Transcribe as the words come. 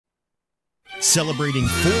Celebrating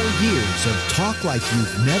 4 years of talk like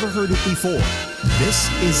you've never heard it before. This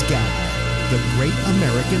is GABNET, the Great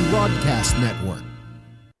American Broadcast Network.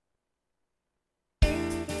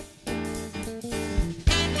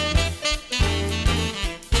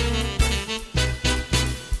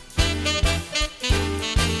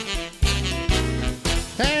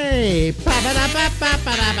 Hey!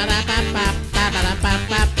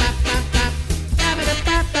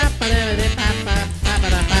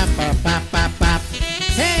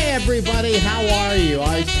 Hey everybody, how are you?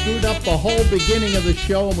 I screwed up the whole beginning of the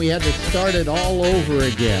show and we had to start it all over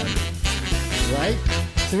again. Right?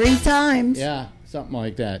 3 times. Yeah, something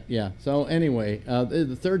like that. Yeah. So anyway,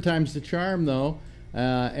 the third time's the charm though.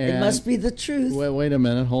 And It must be the truth. Wait a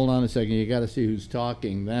minute. Hold on a second. You got to see who's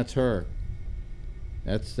talking. That's her.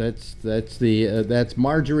 That's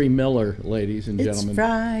Marjorie Miller, ladies and gentlemen. It's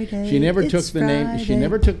Friday. She never took the name. She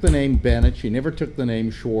never took the name Bennett. She never took the name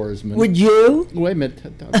Schwarzman. Would you? Wait a minute.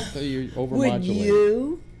 You're overmodulating. Would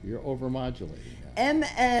you? You're overmodulating.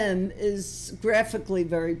 MM is graphically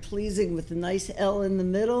very pleasing with a nice L in the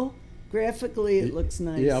middle. Graphically, it looks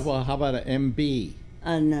nice. Yeah. Well, how about an MB?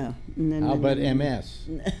 No. How about MS?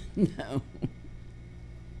 No.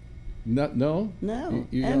 No. No.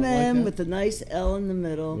 You don't MM like with a nice L in the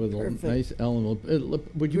middle. with Perfect. a nice L in the middle.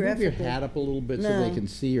 Would you move your Graphically. hat up a little bit so No. they can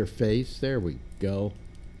see your face? There we go.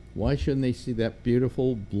 Why shouldn't they see that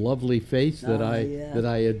beautiful, lovely face that Oh,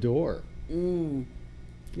 I adore? Here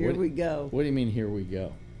we go. What do you mean? Here we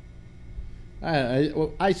go.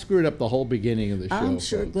 I screwed up the whole beginning of the show. I'm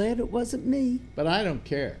sure folks. glad it wasn't me. But I don't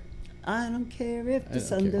care. I don't care if I the don't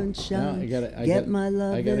sun care. don't shine. I Get gotta- my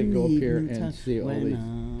love I gotta in go the up here evening and time see all when these.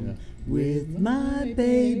 I'm yeah. with my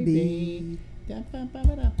baby.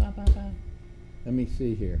 Let me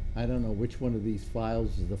see here. I don't know which one of these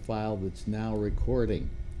files is the file that's now recording.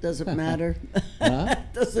 Doesn't matter. Huh?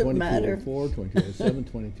 Doesn't matter. 2204, 2207,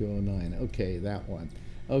 2209. Okay, that one.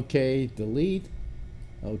 Okay, delete.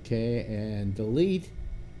 Okay, and delete.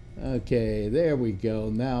 Okay, there we go.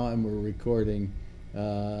 Now we're recording.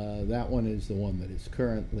 That one is the one that is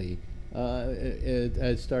currently.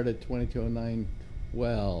 It started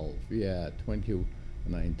 220912. Yeah,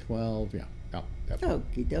 220912. Yeah. Oh,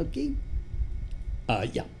 Okie dokie.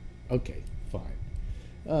 yeah. Okay, fine.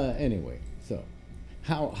 Anyway, so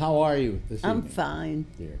how are you this I'm evening? fine.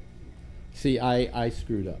 Dear. See, I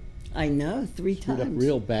screwed up. I know, 3 Screwed times. up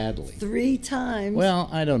real badly. 3 times. Well,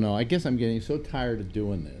 I don't know. I guess I'm getting so tired of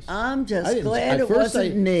doing this. I'm I just didn't- glad at it first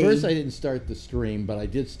wasn't me. First, I didn't start the stream, but I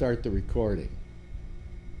did start the recording.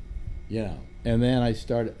 You know, and then I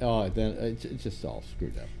started. Oh, then it's just all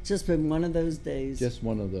screwed up. It's just been one of those days. Just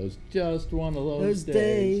one of those. Just one of those those days.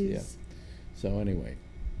 days. Yeah. So anyway.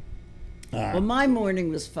 Well, my morning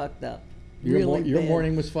was fucked up. Your Really bad.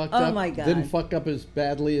 morning was fucked Oh up? my God. Didn't fuck up as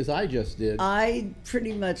badly as I just did. I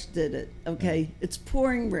pretty much did it. Okay, it's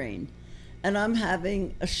pouring rain, and I'm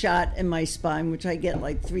having a shot in my spine, which I get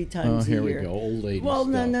like 3 times a here year. we go, old lady Well,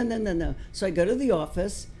 stuff. no. So I go to the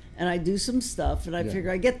office and I do some stuff, and I Yeah. figure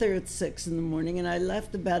I get there at 6 in the morning, and I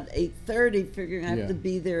left about 8:30, figuring I have Yeah. to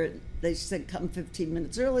be there. They said come 15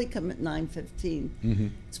 minutes early, come at 9:15. Mm-hmm.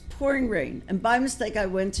 It's pouring rain, and by mistake I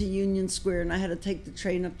went to Union Square, and I had to take the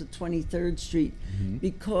train up to 23rd Street Mm-hmm.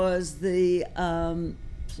 because the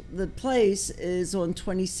place is on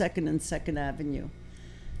 22nd and 2nd Avenue,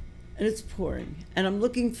 and it's pouring, and I'm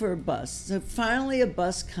looking for a bus. So finally a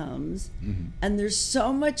bus comes, and there's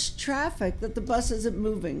so much traffic that the bus isn't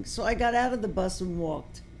moving. So I got out of the bus and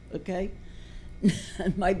walked, okay?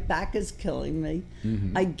 And my back is killing me.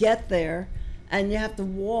 I get there, and you have to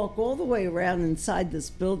walk all the way around inside this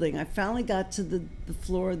building. I finally got to the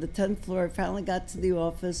floor, the 10th floor. I finally got to the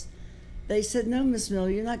office. They said, no, Miss Miller,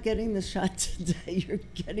 you're not getting the shot today. You're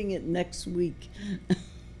getting it next week.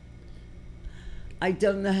 I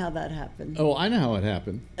don't know how that happened. Oh, I know how it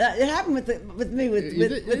happened. It happened with me with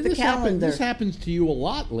the This calendar. This happens to you a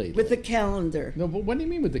lot lately. With the calendar. No, but what do you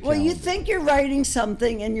mean with the Well, calendar? you think you're writing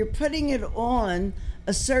something and you're putting it on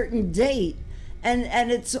a certain date, and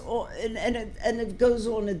it goes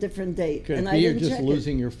on a different date. Could and it I be you're didn't just check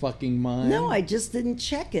losing your fucking mind? No, I just didn't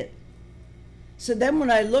check it. So then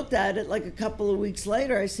when I looked at it like a couple of weeks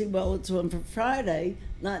later, I see, well, it's on for Friday,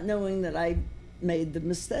 not knowing that I made the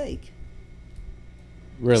mistake.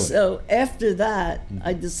 Really? So after that,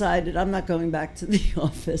 I decided I'm not going back to the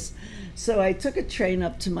office. So I took a train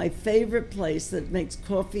up to my favorite place that makes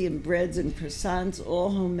coffee and breads and croissants, all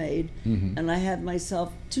homemade. And I had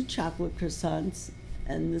myself 2 chocolate croissants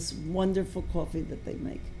and this wonderful coffee that they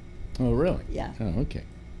make. Oh, really? Yeah. Oh, okay.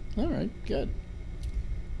 All right, good.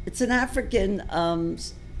 It's an African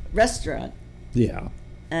restaurant, Yeah.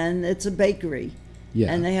 and it's a bakery.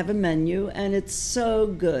 Yeah. And they have a menu, and it's so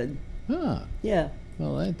good. Huh. Yeah.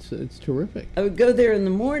 Well, it's terrific. I would go there in the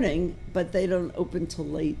morning, but they don't open till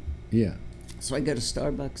late. Yeah. So I go to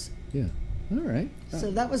Starbucks. Yeah. All right. So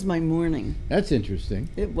that was my morning. That's interesting.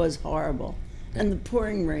 It was horrible. And the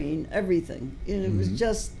pouring rain, everything. And it was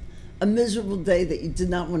just a miserable day that you did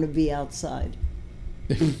not want to be outside.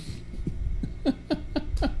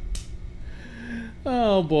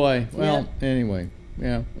 Oh, boy. Well, anyway.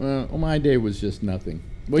 Yeah. Well, my day was just nothing.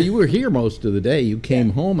 Well, you were here most of the day. You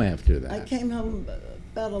came home after that. I came home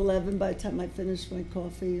about 11 by the time I finished my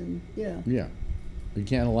coffee, and yeah. Yeah. You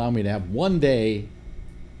can't allow me to have one day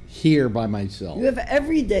here by myself. You have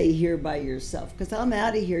every day here by yourself, because I'm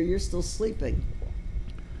out of here, you're still sleeping.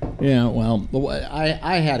 Yeah, well,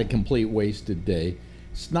 I had a complete wasted day.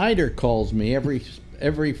 Snyder calls me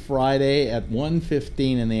every Friday at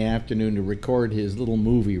 1:15 in the afternoon to record his little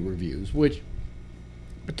movie reviews, which,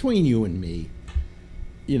 between you and me,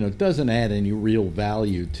 doesn't add any real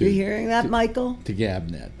value to... You hearing that, Michael? To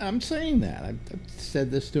Gabnet. I'm saying that. I've said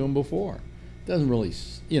this to him before. Doesn't really...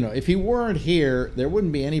 if he weren't here, there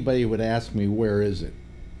wouldn't be anybody who would ask me, where is it?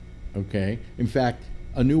 Okay? In fact,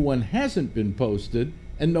 a new one hasn't been posted,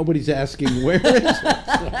 and nobody's asking, where is it?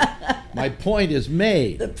 So my point is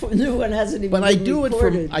made. The new one hasn't even but been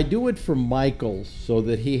recorded. I do it for Michael so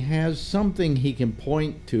that he has something he can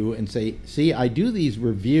point to and say, see, I do these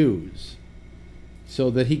reviews so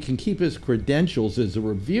that he can keep his credentials as a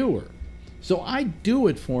reviewer. So I do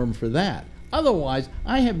it for him for that. Otherwise,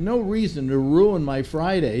 I have no reason to ruin my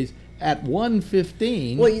Fridays at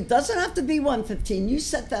 1:15. Well, it doesn't have to be 1:15. You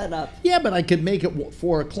set that up. Yeah, but I could make it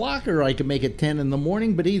 4 o'clock or I could make it 10 in the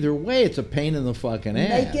morning, but either way, it's a pain in the fucking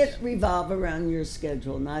ass. Make it revolve around your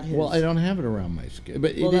schedule, not his. Well, I don't have it around my schedule.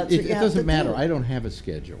 But Well, that's what it you have doesn't to matter. do. I don't have a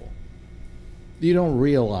schedule. You don't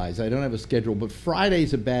realize I don't have a schedule, but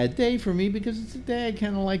Friday's a bad day for me because it's a day I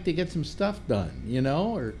kind of like to get some stuff done,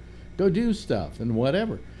 or go do stuff and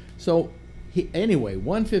whatever. So, anyway,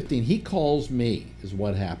 1:15, he calls me is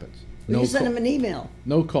what happens. You send him an email.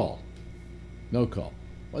 No call. No call.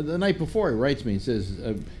 Well, the night before, he writes me and says,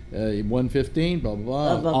 1:15, blah, blah,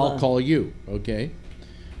 blah, Blah, blah, I'll blah. call you, okay?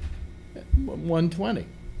 1:20,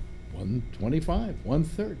 1:25,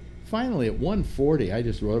 1:30. Finally, at 1:40, I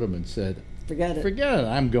just wrote him and said, Forget it. forget it,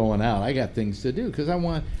 I'm going out. I got things to do. Because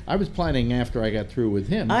I was planning after I got through with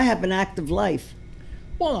him. I have an active life.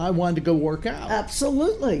 Well, I wanted to go work out.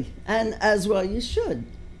 Absolutely. And as well you should.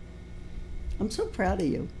 I'm so proud of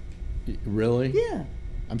you. Really? Yeah.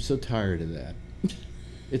 I'm so tired of that.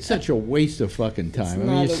 It's such a waste of fucking time. I mean,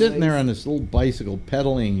 not you're a sitting there waste. on this little bicycle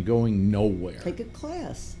pedaling and going nowhere. Take a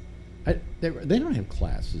class. They don't have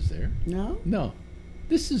classes there. No? No.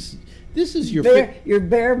 This is your Your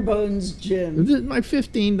bare bones gym. this is my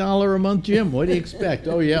 $15 a month gym. What do you expect?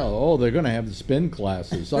 Oh yeah. Oh, they're going to have the spin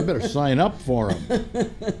classes, so I better sign up for them.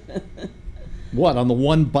 What, on the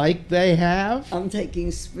one bike they have? I'm taking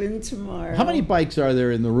spin tomorrow. How many bikes are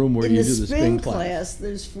there in the room where In you the do the spin spin class,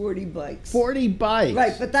 there's 40 bikes. 40 bikes.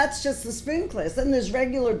 Right, but that's just the spin class. Then there's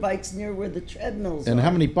regular bikes near where the treadmills are. And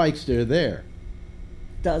how many bikes are there?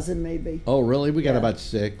 Dozen, maybe. Oh, really? We got Yeah. about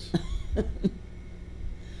 6.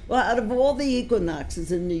 Well, out of all the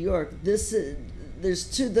Equinoxes in New York, there's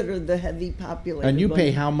 2 that are the heavy populated And you pay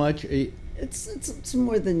ones. how much? It's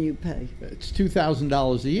more than you pay. It's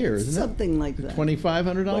 $2,000 a year, isn't Something like that. it?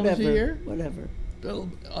 $2,500 Whatever. a year? Whatever.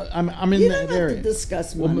 I'm in You that don't have area. to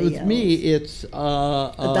discuss Well, money. with me, it's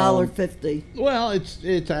 $1.50. Well,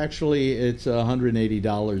 it's actually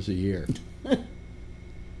 $180 a year.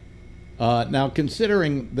 Now,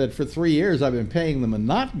 considering that for 3 years I've been paying them and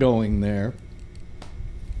not going there,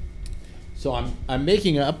 so I'm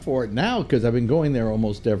making up for it now because I've been going there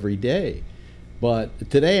almost every day. But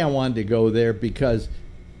today I wanted to go there because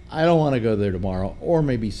I don't want to go there tomorrow or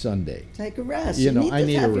maybe Sunday. Take a rest. I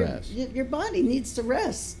need a have rest. Your body needs to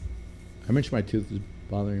rest. How much my tooth is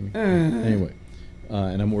bothering me? Anyway,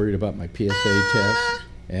 and I'm worried about my PSA test.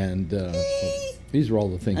 And these are all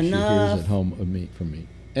the things she hears Enough. at home from me.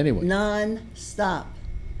 Anyway. Non-stop.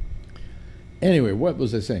 Anyway, what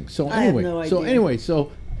was I saying? So I have anyway, no so idea. anyway,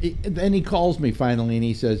 so then he calls me finally and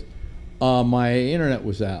he says, my internet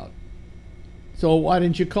was out. So why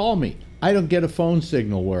didn't you call me? I don't get a phone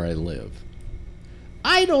signal where I live.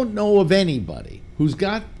 I don't know of anybody who's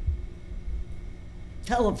got,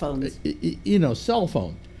 Telephones. cell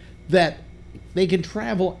phone that they can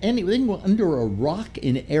travel they can go under a rock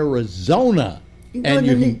in Arizona. You can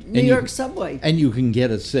go on the New York subway. And you can get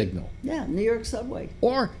a signal. Yeah, New York subway.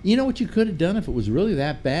 Or, you know what you could have done if it was really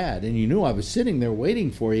that bad and you knew I was sitting there waiting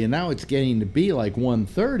for you and now it's getting to be like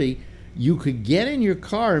 1:30, you could get in your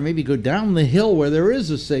car and maybe go down the hill where there is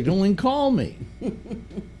a signal and call me.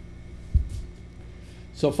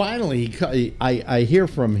 So finally, I hear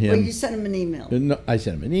from him. Well, you sent him an email. No, I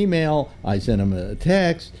sent him an email. I sent him a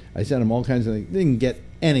text. I sent him all kinds of things. Didn't get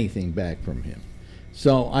anything back from him.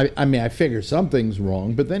 So I mean, I figure something's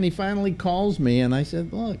wrong. But then he finally calls me, and I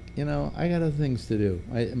said, "Look, you know, I got other things to do.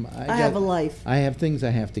 I have a life. I have things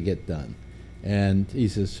I have to get done." And he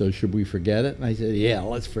says, "So should we forget it?" And I said, "Yeah,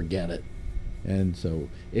 let's forget it." And so,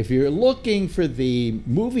 if you're looking for the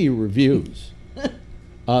movie reviews.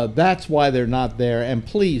 That's why they're not there. And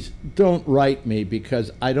please don't write me,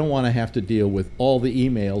 because I don't want to have to deal with all the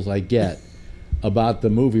emails I get about the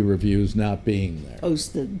movie reviews not being there.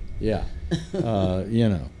 Posted. Yeah. You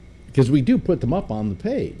know, because we do put them up on the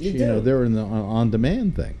page. You know, do. they're in the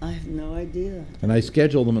on-demand thing. I have no idea. And I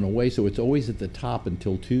schedule them in a way so it's always at the top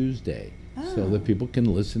until Tuesday. So that people can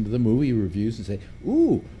listen to the movie reviews and say,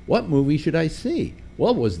 "Ooh, what movie should I see?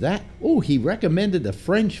 What was that? Ooh, he recommended a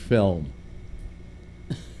French film."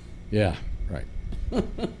 Yeah, right. Do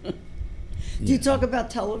you talk about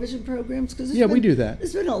television programs? Cause we do that.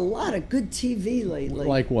 There's been a lot of good TV lately.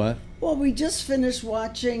 Like what? Well, we just finished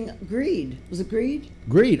watching Greed. Was it Greed?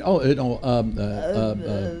 Greed. Oh, no.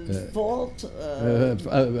 Fault.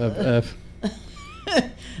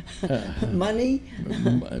 Money.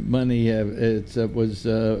 Money. It was.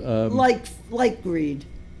 Like Greed.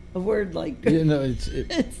 A word like. You know, it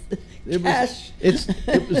cash.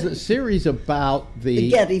 It was a series about the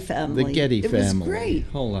Getty family. The Getty family. It was great.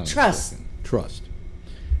 Hold on. Trust.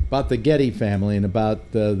 About the Getty family and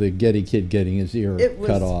about the Getty kid getting his ear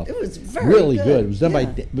cut off. It was very really good. It was done by.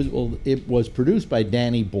 It was produced by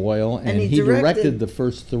Danny Boyle, and he directed the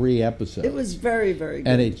first 3 episodes. It was very, very good.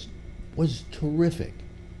 And it was terrific.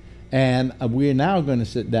 And we're now going to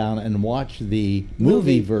sit down and watch the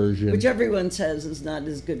movie version, which everyone says is not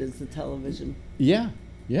as good as the television. Yeah.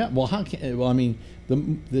 Well, I mean,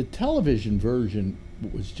 the television version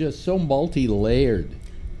was just so multi-layered,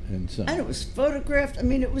 and so. And it was photographed. I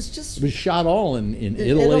mean, it was just. It was shot all in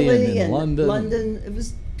Italy and in London. London. It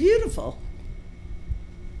was beautiful.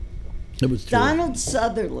 It was. Donald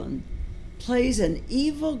Sutherland plays an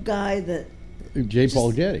evil guy that.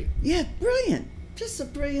 Paul Getty. Yeah, brilliant. Just a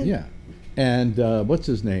brilliant. Yeah, and what's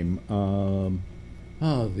his name?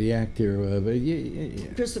 The actor.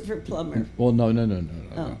 Christopher Plummer. Well, no.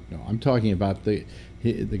 I'm talking about the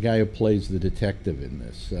guy who plays the detective in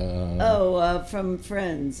this. From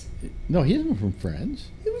Friends. No, he isn't from Friends.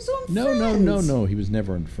 He was on Friends. No. He was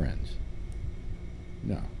never on Friends.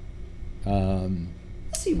 No.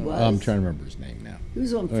 Yes, he was. I'm trying to remember his name now. He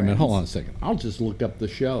was on Friends. Wait a minute, hold on a second. I'll just look up the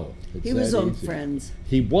show. He was on Friends.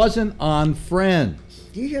 He wasn't on Friends.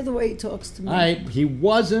 Do you hear the way he talks to me? He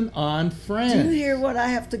wasn't on Friends. Do you hear what I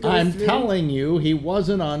have to go I'm through? telling you, he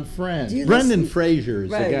wasn't on Friends. Brendan Fraser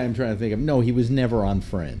is the guy I'm trying to think of. No, he was never on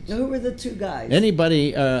Friends. Now, who were the 2 guys?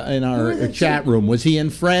 Anybody in our chat room, was he in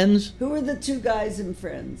Friends? Who were the 2 guys in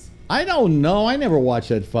Friends? I don't know. I never watched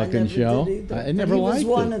that fucking show. I never liked it. He was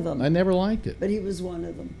one of them. I never liked it. But he was one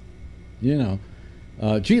of them. You know.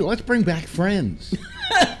 Gee, let's bring back Friends.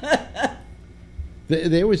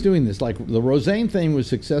 They always doing this. Like the Roseanne thing was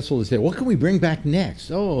successful. They say, what can we bring back next?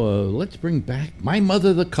 Let's bring back My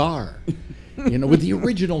Mother the Car. You know, with the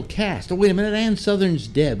original cast. Oh, wait a minute, Ann Sothern's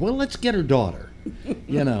dead. Well, let's get her daughter.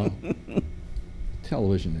 You know.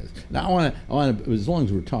 Television is. Now, I want to, as long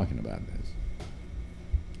as we're talking about this.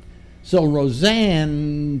 So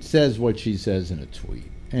Roseanne says what she says in a tweet.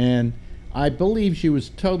 And I believe she was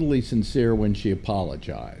totally sincere when she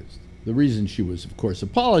apologized. The reason she was, of course,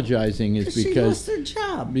 apologizing is because she lost her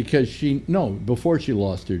job. Before she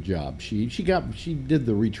lost her job, she did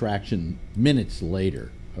the retraction minutes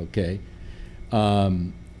later. Okay, but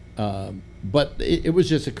it was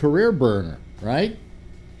just a career burner, right?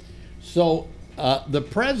 So the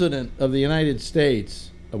president of the United States,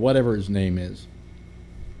 whatever his name is,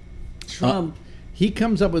 Trump, he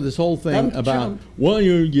comes up with this whole thing about well,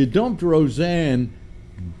 you dumped Roseanne.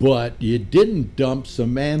 But you didn't dump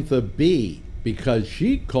Samantha Bee because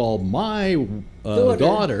she called my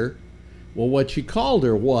daughter, well, what she called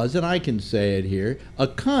her was, and I can say it here, a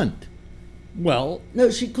cunt. Well,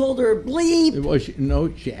 no, she called her a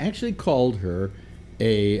bleep. She actually called her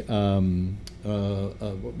a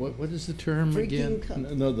what is the term freaking again?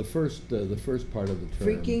 Cunt. No, the first part of the term.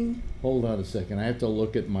 Freaking. Hold on a second. I have to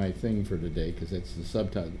look at my thing for today because it's the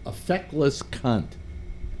subtitle. A feckless cunt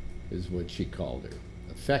is what she called her.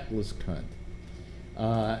 Feckless cunt,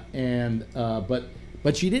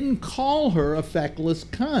 but she didn't call her a feckless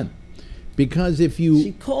cunt because if you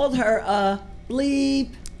she called her a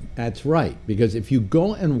bleep. That's right, because if you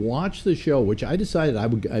go and watch the show, which I decided I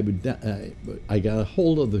got a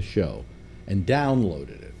hold of the show and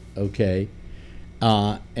downloaded it, okay,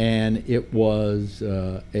 and it was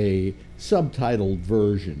a subtitled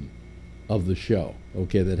version of the show,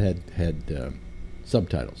 okay, that had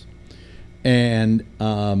subtitles, and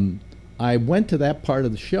I went to that part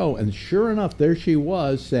of the show, and sure enough, there she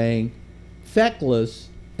was saying feckless,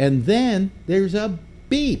 and then there's a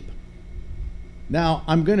beep. Now,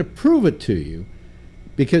 I'm going to prove it to you,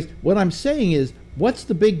 because what I'm saying is, what's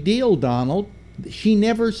the big deal, Donald? She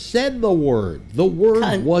never said the word. The word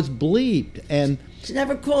Cunt. was bleeped. And She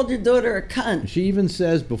never called your daughter a cunt. she even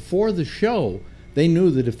says before the show, they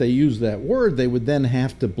knew that if they used that word, they would then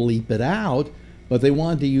have to bleep it out. But they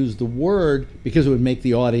wanted to use the word because it would make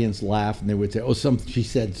the audience laugh, and they would say, oh, she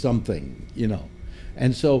said something, you know.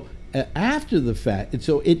 And so after the fact, and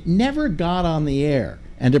so it never got on the air.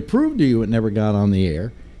 And to prove to you it never got on the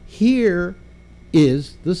air, here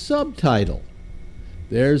is the subtitle.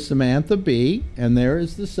 There's Samantha Bee, and there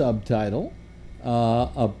is the subtitle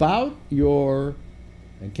about your.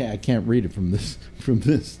 I can't read it from this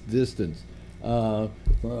distance. About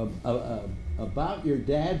your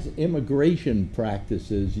dad's immigration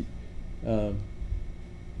practices, or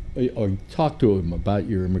talk to him about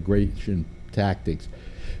your immigration tactics.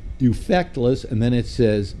 You feckless, and then it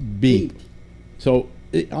says beep. So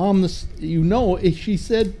on the, she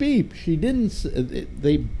said beep. She didn't.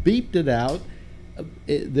 They beeped it out.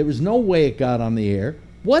 There was no way it got on the air.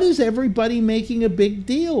 What is everybody making a big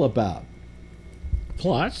deal about?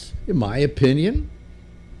 Plus, in my opinion,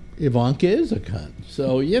 Ivanka is a cunt.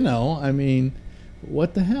 So, I mean,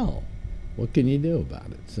 what the hell? What can you do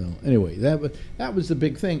about it? So, anyway, that was the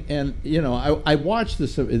big thing. And, I watched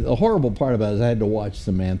this. The horrible part about it is I had to watch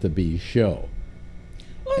Samantha Bee's show.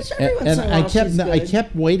 Well, it's every once And in a while I she's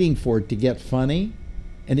kept waiting for it to get funny,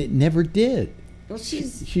 and it never did. Well,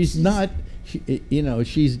 she's just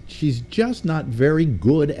not very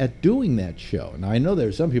good at doing that show. Now, I know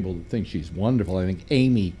there's some people that think she's wonderful. I think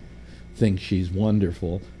Amy thinks she's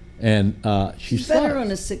wonderful, and she's better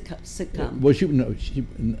on a sitcom. Well, she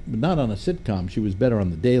not on a sitcom. She was better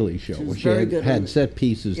on the Daily Show, where she had set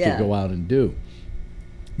pieces to go out and do.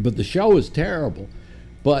 But the show is terrible.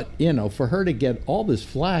 But for her to get all this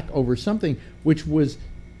flack over something which was,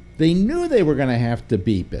 they knew they were going to have to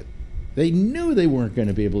beep it. They knew they weren't going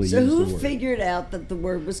to be able to use the word. So who figured out that the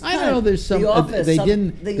word was cunt? I know there's some. The office, they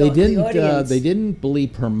audience. didn't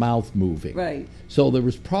bleep her mouth moving. Right. So there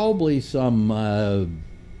was probably some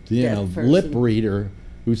Deaf person. lip reader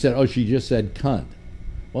who said, "Oh, she just said cunt."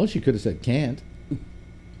 Well, she could have said can't,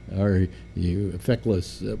 or you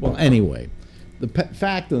feckless. Well, anyway, the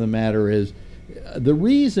fact of the matter is, the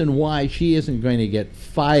reason why she isn't going to get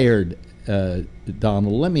fired,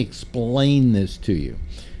 Donald. Let me explain this to you.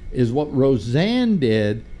 Is what Roseanne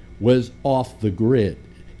did was off the grid.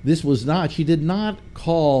 This was not, she did not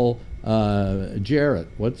call Jarrett,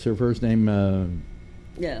 what's her first name?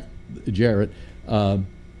 Jarrett.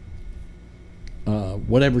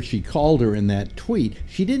 Whatever she called her in that tweet,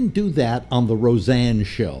 she didn't do that on the Roseanne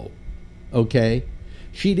show, okay?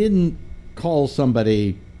 She didn't call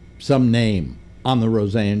somebody some name on the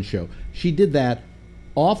Roseanne show. She did that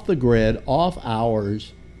off the grid, off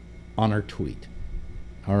hours, on her tweet.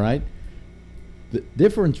 All right? The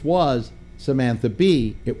difference was Samantha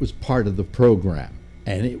Bee, it was part of the program.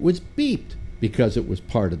 And it was beeped because it was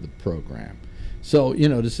part of the program. So,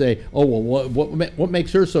 to say, oh, well, what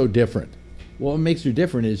makes her so different? Well, what makes her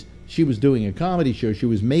different is she was doing a comedy show. She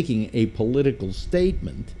was making a political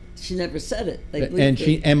statement. She never said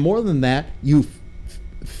it. And more than that, you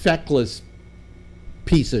feckless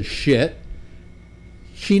piece of shit,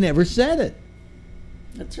 she never said it.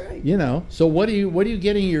 That's right. So what are you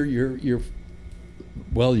getting your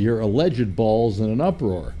alleged balls in an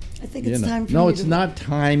uproar? I think it's time for No, you it's to... not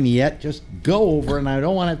time yet. Just go over, and I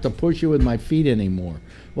don't want to have to push you with my feet anymore.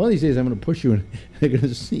 One of these days I'm going to push you, and they're going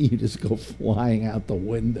to see you just go flying out the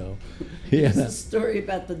window. Yeah. There's a story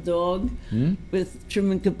about the dog with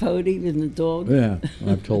Truman Capote and the dog. Yeah,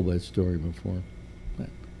 I've told that story before.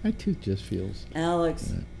 My tooth just feels...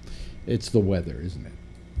 Alex. It's the weather, isn't it?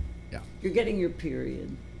 Yeah. You're getting your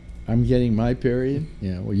period. I'm getting my period?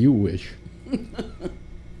 Yeah, well, you wish.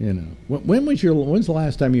 When's the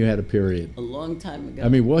last time you had a period? A long time ago. I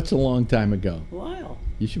mean, what's a long time ago? A while.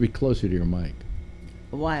 You should be closer to your mic.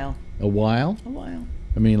 A while. A while? A while.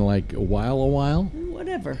 I mean, like a while?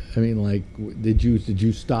 Whatever. I mean, like, did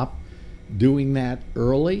you stop doing that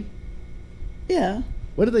early? Yeah.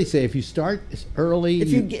 What do they say? If you start early, if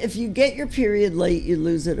you get your period late, you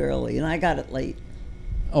lose it early, and I got it late.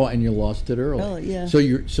 Oh, and you lost it early. Oh, yeah. So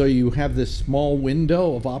you have this small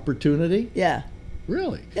window of opportunity? Yeah.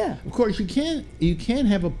 Really? Yeah. Of course, you can't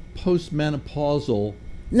have a postmenopausal.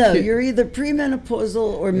 No, kid. you're either premenopausal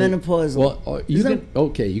or menopausal. Well, you can.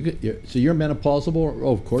 Okay, so you're menopausal.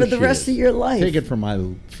 Oh, of course. For the rest of your life. Take it from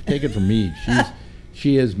me.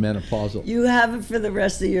 She is menopausal. You have it for the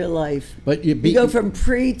rest of your life. But you go from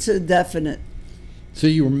pre to definite. So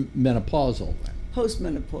you were menopausal then.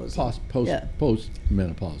 Postmenopausal.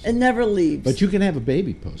 Postmenopausal. It never leaves. But you can have a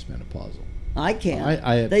baby postmenopausal. I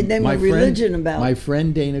can't. They name a religion about it. My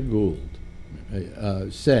friend Dana Gould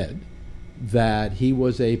said that he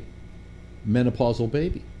was a menopausal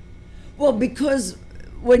baby. Well, because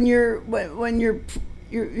when your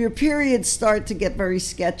periods start to get very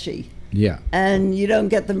sketchy. Yeah. And you don't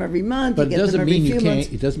get them every month. But you get them every few months.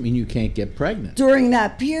 It doesn't mean you can't get pregnant during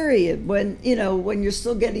that period when you're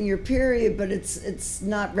still getting your period, but it's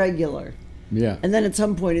not regular. Yeah. And then at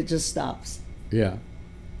some point it just stops. Yeah.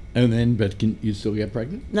 And then, but can you still get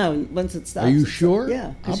pregnant? No, once it stops. Are you sure?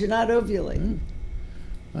 Yeah, because you're not ovulating.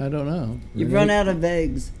 I don't know. You've run out of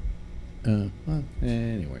eggs. Well,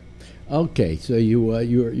 anyway, okay. So you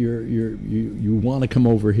want to come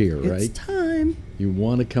over here, right? It's time. You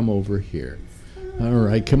want to come over here. All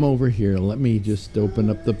right, come over here. Let me just open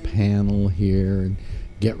up the panel here and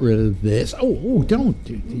get rid of this. Oh, don't!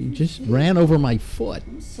 You just ran over my foot.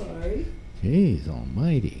 I'm sorry. Jeez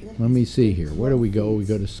almighty. Let me see here. Where do we go? We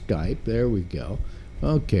go to Skype. There we go.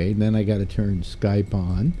 Okay, then I got to turn Skype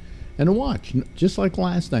on and watch. Just like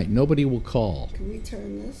last night, nobody will call. Can we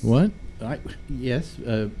turn this? What? Yes,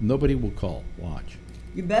 nobody will call. Watch.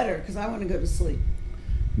 You better, because I want to go to sleep.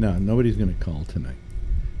 No, nobody's going to call tonight.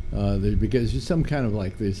 Because there's some kind of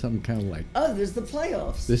like. Oh, there's the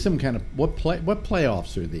playoffs. There's some kind of what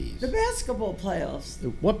playoffs are these? The basketball playoffs.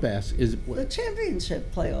 What is it? The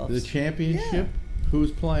championship playoffs. The championship? Yeah.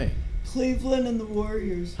 Who's playing? Cleveland and the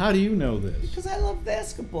Warriors. How do you know this? Because I love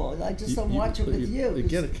basketball. I just don't watch it with you. You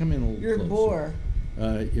gotta come in a little You're closer. a bore.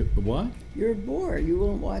 What? You're a bore. You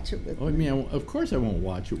won't watch it with me. I mean, of course I won't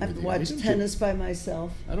watch it with I you. have to watch tennis by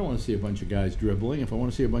myself. I don't want to see a bunch of guys dribbling. If I want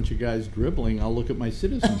to see a bunch of guys dribbling, I'll look at my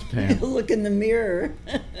citizens panel. Look in the mirror.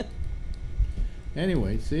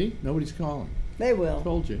 Anyway, see? Nobody's calling. They will.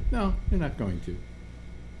 Told you. No, they're not going to.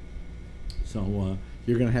 So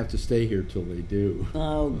you're going to have to stay here till they do.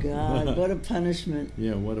 Oh, God. What a punishment.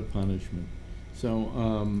 Yeah, what a punishment. So,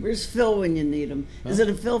 where's Phil when you need him? Is it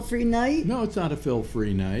a Phil-free night? No, it's not a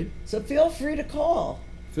Phil-free night. So feel free to call.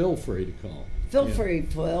 Feel free to call. Feel free,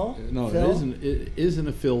 Phil. No, Phil? It isn't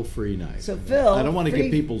a Phil-free night. So Phil, I don't want to get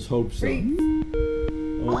people's hopes up.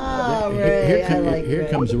 Ray, Here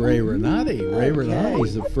comes Ray Renati. Ray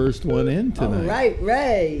Renati's the first one in tonight. All right,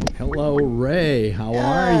 Ray. Hello, Ray. How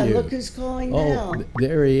are you? Look who's calling now. Oh,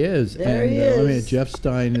 there he is. There he is. Wait a minute, Jeff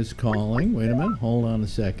Stein is calling. Wait a minute. Hold on a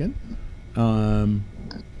second.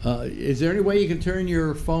 Is there any way you can turn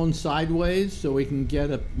your phone sideways so we can get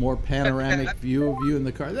a more panoramic view of you in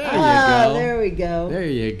the car? There you go. There we go. There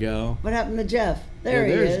you go. What happened to Jeff? There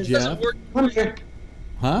he there's is. Jeff.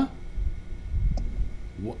 Huh?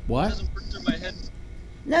 What? Doesn't work through my head.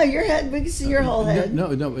 No, your head. We can see your whole head.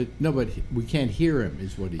 No, but we can't hear him.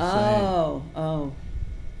 Is what he's saying. Oh.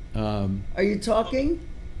 Are you talking?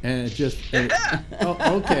 And it just.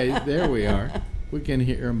 Okay. There we are. We can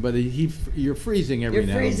hear him, but you're freezing every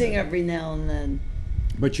now. You're freezing every now and then.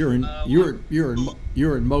 But you're in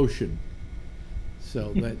motion,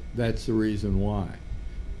 so that's the reason why.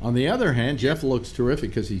 On the other hand, Jeff looks terrific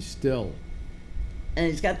because he's still. And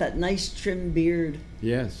he's got that nice trim beard.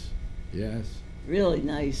 Yes. Really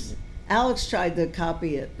nice. Alex tried to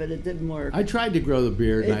copy it, but it didn't work. I tried to grow the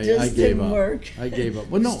beard, and I gave up. Didn't work. I gave up.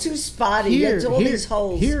 Well, no, it's too spotty. It's all these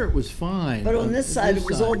holes. Here it was fine. But on this side, it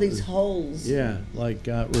was all these holes. Yeah, like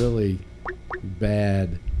got really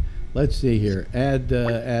bad. Let's see here. Add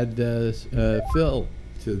Phil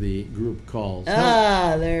to the group calls.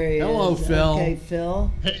 There he is. Hello, Phil. Okay,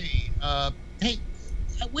 Phil. Hey,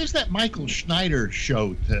 where's that Michael Schneider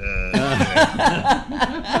show?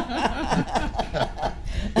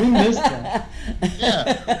 We missed that.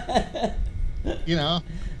 Yeah.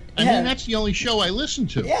 I mean, that's the only show I listen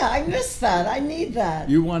to. Yeah, I missed that. I need that.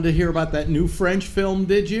 You wanted to hear about that new French film,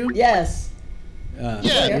 did you? Yes.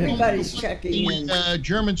 Everybody's checking in.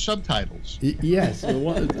 German subtitles. Yes,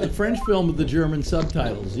 the French film with the German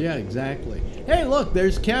subtitles. Yeah, exactly. Hey, look,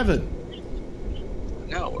 there's Kevin.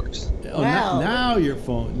 Now it works. Oh, Wow. now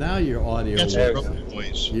your audio That's works. a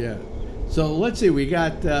voice. Yeah. So let's see. We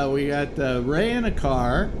got Ray in a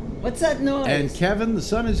car. What's that noise? And Kevin, the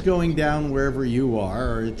sun is going down wherever you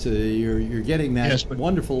are. It's you're getting that Yes, but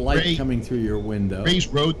wonderful light Ray- coming through your window. Ray's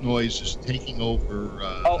road noise is taking over.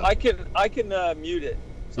 Oh, I can mute it.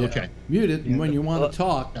 Yeah. Okay. Mute it, and when you want to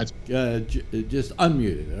talk, That's- just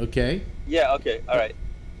unmute it, okay? Yeah. Okay. All right.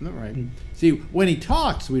 All right. See, when he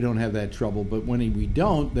talks, we don't have that trouble, but when we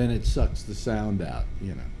don't, then it sucks the sound out,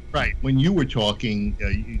 you know. Right. When you were talking,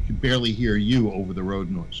 you could barely hear you over the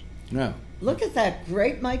road noise. No. Look at that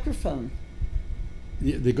great microphone.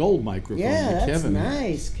 The gold microphone Yeah, that that's Kevin has.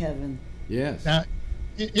 nice, Kevin. Yes. Now,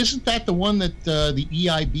 isn't that the one that the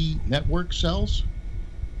EIB network sells?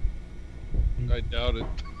 I doubt it.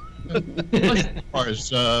 As far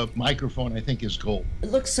as microphone, I think is gold.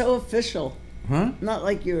 It looks so official, Huh? not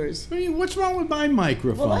like yours. I mean, what's wrong with my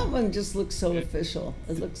microphone? Well, that one just looks so official.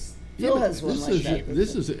 It looks. Yeah, Phil but has one like that.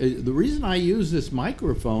 This is the reason I use this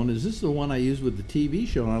microphone. Is this the one I use with the TV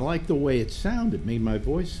show? And I like the way it sounded. Made my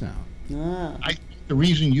voice sound. Ah. I think the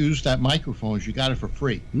reason you use that microphone is you got it for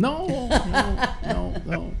free. No.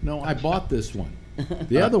 I bought this one.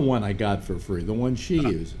 The other one I got for free. The one she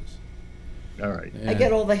uses. All right. I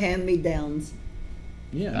get all the hand-me-downs.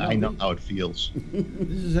 Yeah, I know how it feels.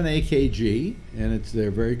 This is an AKG, and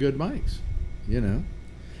they're very good mics. You know.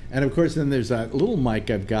 And of course, then there's that little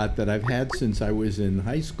mic I've got that I've had since I was in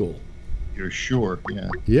high school. You're sure? Yeah.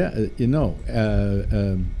 Yeah,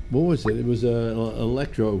 what was it? It was a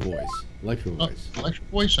electro voice. Electro voice. Electric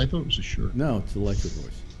voice? I thought it was a sure. No, it's electric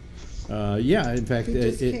voice. Yeah, in fact, Who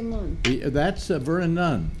just came on? That's Vernon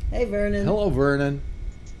Nunn. Hey, Vernon. Hello, Vernon.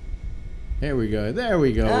 Here we go. There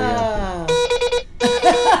we go. Ah.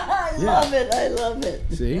 I love it. I love it.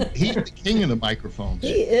 See? He's the king of the microphones.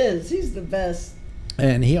 He is. He's the best.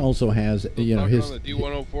 And he also has, you know, Talking on the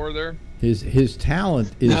D104 there. his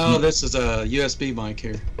talent is No, this is a USB mic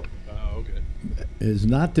here. Oh, okay.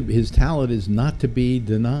 his talent is not to be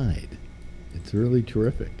denied. It's really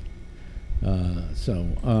terrific.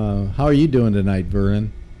 How are you doing tonight,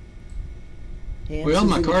 Vernon? He Well, answers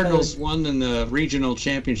my in Cardinals code. won in the regional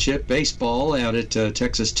championship baseball out at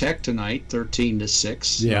Texas Tech tonight, 13-6.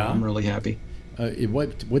 So Yeah. I'm really happy.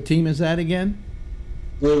 What team is that again?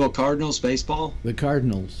 Louisville Cardinals baseball. The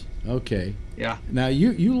Cardinals. Okay. Yeah. Now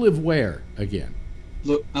you live where again?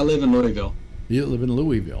 Look, I live in Louisville. You live in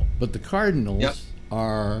Louisville, but the Cardinals Yep.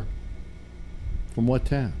 are from what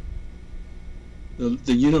town?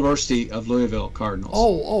 The University of Louisville Cardinals.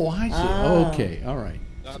 Oh, I see. Ah. Okay, all right.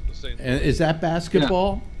 Not the same. And is that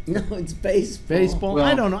basketball? No, it's baseball. Baseball? Well,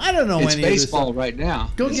 I don't know. I don't know it's any baseball of right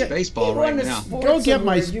now. Go it's get- baseball He right won a now. sports Go get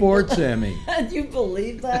my award. You sports be- Emmy. Do you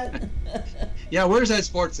believe that? Yeah, where's that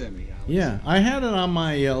sports Emmy? Alex? Yeah, I had it on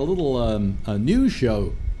my little news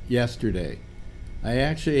show yesterday. I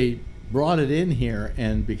actually brought it in here,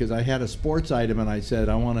 and because I had a sports item, and I said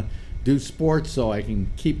I want to do sports so I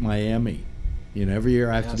can keep my Emmy. You know, every year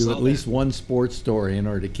I have Yeah, to I do saw at least that. one sports story in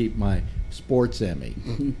order to keep my sports Emmy.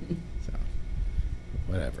 So,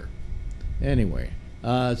 whatever. Anyway,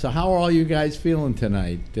 so how are all you guys feeling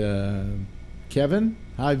tonight? Kevin,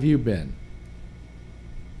 how have you been?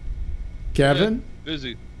 Kevin,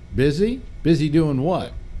 Busy. busy? Busy doing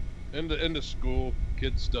what? Into school,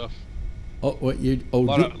 kid stuff. Oh, what you? Oh,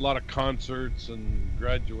 A lot of concerts and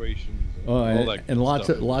graduations. And oh, all and, that and lots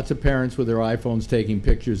stuff. of parents with their iPhones taking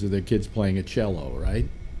pictures of their kids playing a cello, right?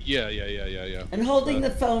 Yeah. And holding the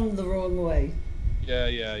phone the wrong way.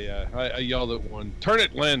 Yeah. I yelled at one. Turn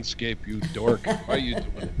it landscape, you dork. Why are you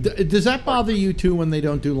doing it? Does that bother you too when they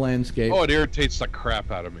don't do landscape? Oh, it irritates the crap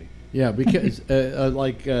out of me. Yeah, because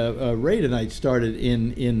Ray tonight started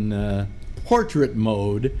in portrait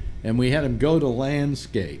mode, and we had him go to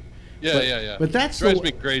landscape. Yeah. But that's drives the-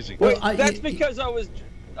 me crazy. Well, That's because I was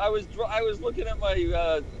looking at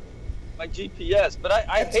my my GPS, but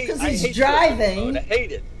I That's hate 'cause I he's hate driving. portrait mode. I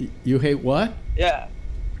hate it. You hate what? Yeah,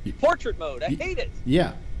 portrait mode. I hate it.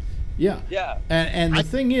 Yeah. Yeah. And the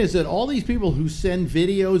thing is that all these people who send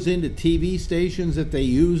videos into TV stations that they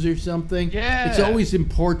use or something, Yeah. it's always in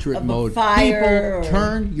portrait Of a mode. fire People or-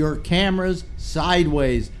 turn your cameras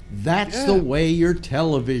sideways. That's the Yeah. way your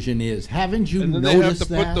television is. Haven't you And then they have noticed to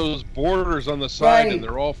that? put those borders on the side, Right. and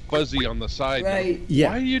they're all fuzzy on the side. Right. Yeah.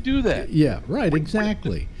 Why do you do that? Yeah, right,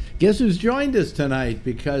 exactly. Guess who's joined us tonight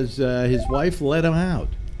because his wife let him out?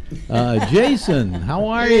 Jason, how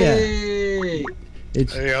are you? Hey!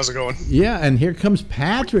 It's Hey, how's it going? yeah, and here comes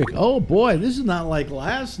Patrick. Oh boy, this is not like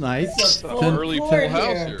last night. It's a full Early full court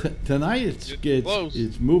house here. here. Tonight Getting close.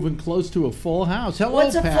 it's moving close to a full house. Hello,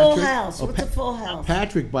 What's a Patrick. full house? Oh, What's a full house?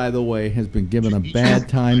 Patrick, by the way, has been given a bad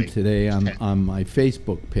time today on my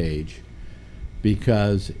Facebook page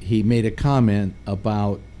because he made a comment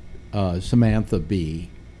about Samantha Bee,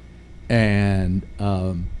 and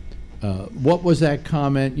What was that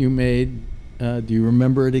comment you made? Do you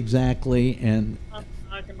remember it exactly? And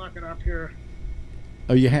I can look it up here.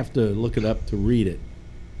 oh, you have to look it up to read it.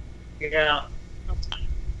 Yeah.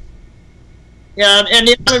 Yeah, and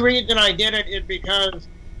the only reason I did it is because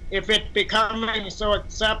if it's becoming so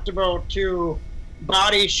acceptable to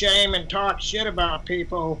body shame and talk shit about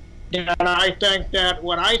people, then I think that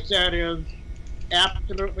what I said is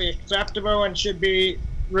absolutely acceptable and should be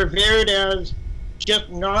revered as just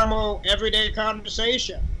normal, everyday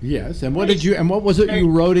conversation. Yes, and what did you? And what was it you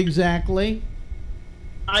wrote exactly?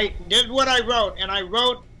 I did what I wrote, and I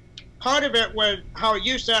wrote. Part of it was how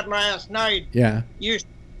you said last night. Yeah.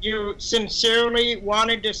 You sincerely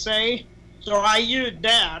wanted to say, so I used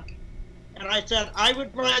that, and I said I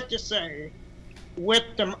would like to say, with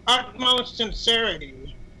the utmost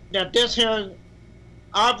sincerity, that this has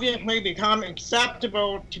obviously become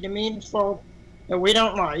acceptable to the mean folk that we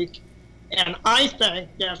don't like, and I think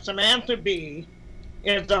that Samantha B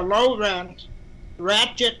is a low-rent,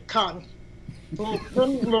 ratchet cunt who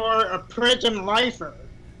couldn't lure a prison lifer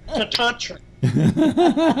to touch her.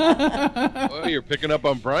 Oh, you're picking up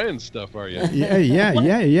on Brian's stuff, are you?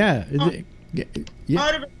 Yeah.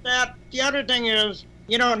 Part of it that the other thing is,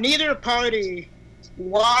 you know, neither party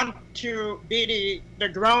want to be the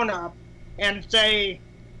grown-up and say,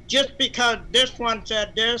 just because this one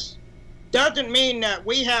said this, doesn't mean that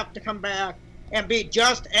we have to come back and be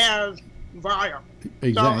just as vile.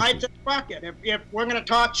 Exactly. So I said, fuck it. If we're going to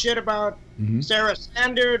talk shit about Sarah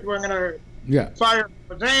Sanders, we're going to fire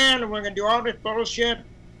Roseanne, and we're going to do all this bullshit.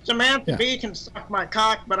 Samantha B can suck my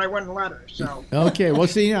cock, but I wouldn't let her. So okay, well,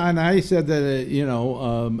 see, and I said that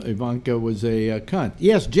Ivanka was a cunt.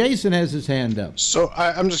 Yes, Jason has his hand up. So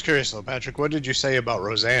I'm just curious, though, Patrick. What did you say about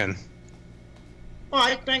Roseanne? Well,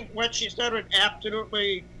 I think what she said was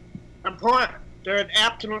absolutely important. There's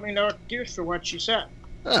absolutely no excuse for what she said.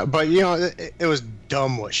 But you know, it was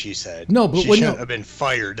dumb what she said. No, but she shouldn't have been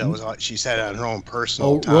fired. That was what she said on her own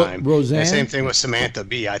personal time. Roseanne? And same thing with Samantha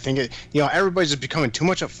B. I think everybody's just becoming too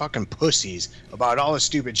much of fucking pussies about all this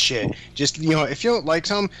stupid shit. Just if you don't like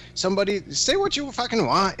somebody, say what you fucking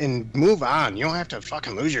want and move on. You don't have to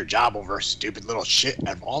fucking lose your job over stupid little shit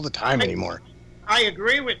all the time anymore. I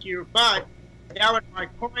agree with you, but that was my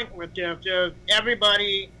point with this. Is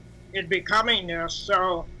everybody is becoming this,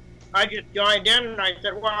 so I just joined in and I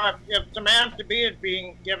said, well, if Samantha B is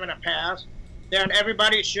being given a pass, then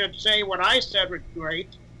everybody should say what I said was great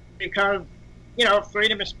because,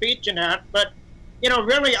 freedom of speech and that. But,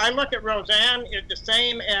 really, I look at Roseanne as the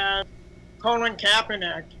same as Colin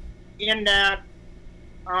Kaepernick in that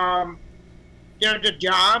there's a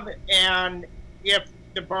job, and if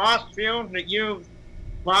the boss feels that you've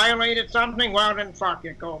violated something, well, then fuck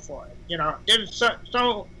it, go for it. It's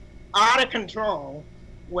so out of control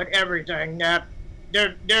with everything that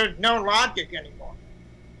there's no logic anymore.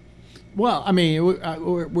 Well, I mean,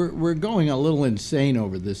 we're going a little insane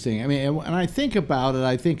over this thing. I mean, when I think about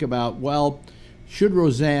it, well, should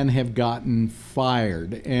Roseanne have gotten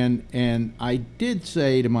fired? And I did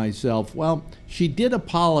say to myself, well, she did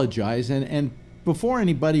apologize, and before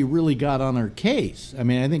anybody really got on her case. I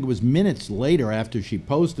mean, I think it was minutes later after she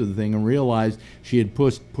posted the thing and realized she had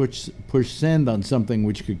pushed send on something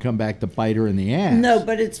which could come back to bite her in the ass. No,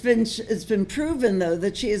 but it's been proven though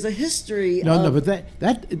that she has a history. No, but then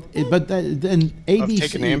ABC of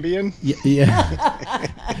taking Ambien. Yeah.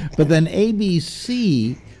 But then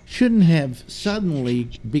ABC shouldn't have suddenly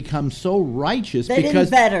become so righteous because didn't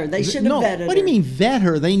vet her. They should have vetted her. What do you mean vet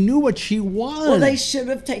her? They knew what she was. Well, they should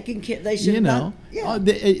have taken care. They should have.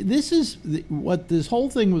 This is what this whole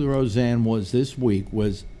thing with Roseanne was this week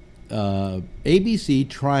was ABC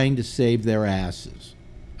trying to save their asses,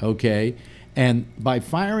 okay? And by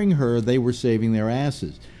firing her, they were saving their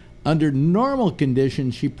asses. Under normal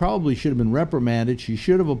conditions, she probably should have been reprimanded. She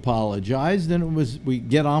should have apologized, and we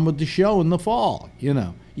get on with the show in the fall,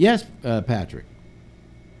 Yes, Patrick.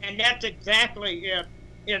 And that's exactly it.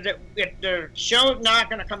 If the show's not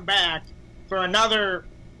going to come back for another,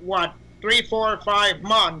 3, 4, 5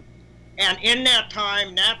 months, and in that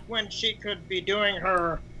time, that's when she could be doing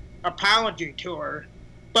her apology tour.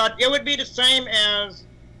 But it would be the same as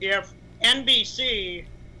if NBC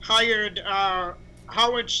hired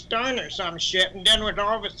Howard Stern or some shit, and then was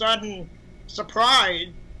all of a sudden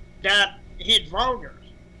surprised that he's vulgar.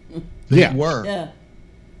 They were. Yeah.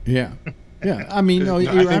 Yeah. Yeah, I mean, no,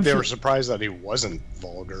 I think they were surprised that he wasn't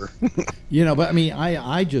vulgar. But I mean,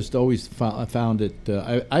 I just always found it.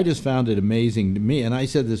 I just found it amazing to me, and I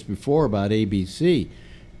said this before about ABC.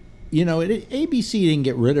 ABC didn't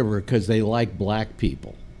get rid of her because they like black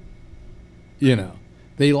people.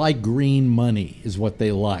 They like green money is what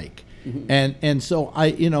they like. And so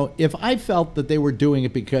if I felt that they were doing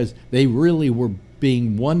it because they really were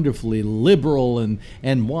being wonderfully liberal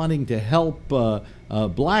and wanting to help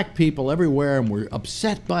black people everywhere, and were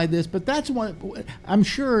upset by this, but that's one. I'm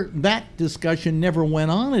sure that discussion never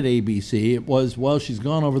went on at ABC. It was, well, she's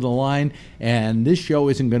gone over the line, and this show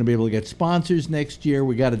isn't going to be able to get sponsors next year.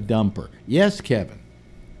 We got to dump her. Yes, Kevin.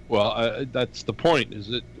 Well, that's the point, is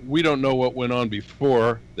that we don't know what went on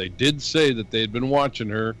before. They did say that they'd been watching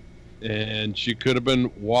her, and she could have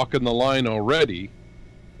been walking the line already.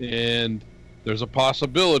 And there's a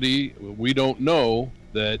possibility, we don't know,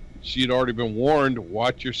 that she'd already been warned,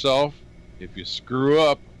 watch yourself. If you screw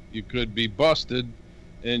up, you could be busted.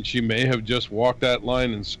 And she may have just walked that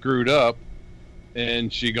line and screwed up,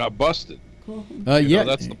 and she got busted. Cool. Yeah,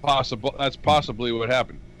 that's possibly what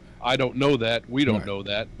happened. I don't know that. We don't know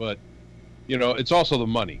that. But, it's also the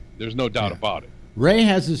money. There's no doubt about it. Ray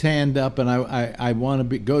has his hand up, and I want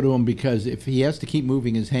to go to him, because if he has to keep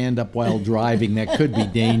moving his hand up while driving, that could be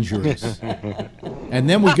dangerous. And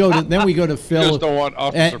then we go to Phil. You just don't want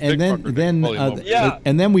Officer Pickpocket to pull him over.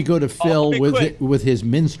 And then we go to Phil with his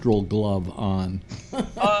minstrel glove on.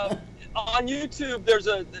 On YouTube, there's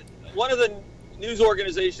one of the news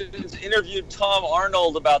organizations interviewed Tom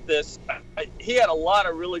Arnold about this. He had a lot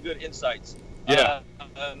of really good insights. Yeah.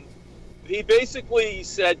 He basically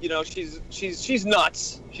said, she's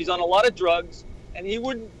nuts. She's on a lot of drugs, and he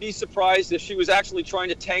wouldn't be surprised if she was actually trying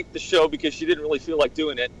to tank the show because she didn't really feel like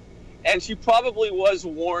doing it. And she probably was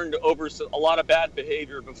warned over a lot of bad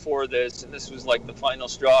behavior before this, and this was like the final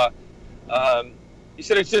straw. He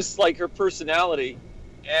said it's just like her personality,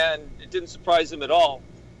 and it didn't surprise him at all.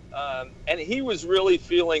 And he was really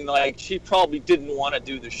feeling like she probably didn't want to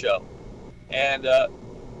do the show. And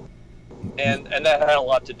that had a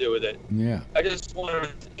lot to do with it. Yeah. I just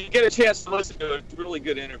wanted to get a chance to listen to a really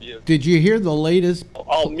good interview. Did you hear the latest?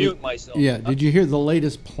 I'll mute myself. Yeah. Did you hear the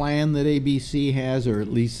latest plan that ABC has, or at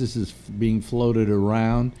least this is being floated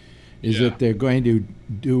around? Is that they're going to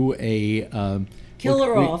do a kill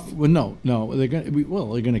her off? Well, no. They're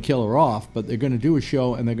going to kill her off, but they're going to do a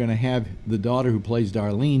show, and they're going to have the daughter who plays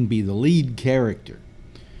Darlene be the lead character,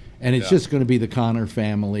 and it's just going to be the Connor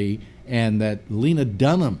family, and that Lena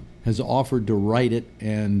Dunham has offered to write it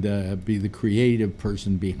and be the creative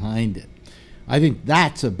person behind it. I think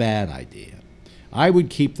that's a bad idea. I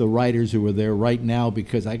would keep the writers who are there right now,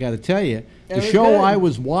 because I got to tell you, the show I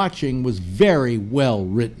was watching was very well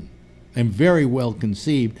written and very well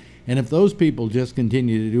conceived. And if those people just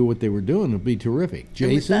continue to do what they were doing, it'll be terrific. Jason?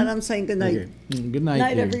 And with that, I'm saying good night. Okay. Good night,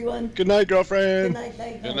 night, everyone. Good night, girlfriend. Good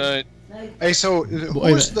night. Good night. Hey, so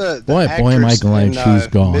who's the boy, am I glad she's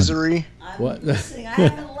gone. Misery? I'm listening. I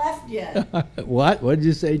haven't left yet. What did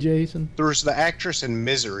you say, Jason? There was the actress in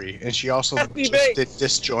Misery, and she also Kathy just Bates. did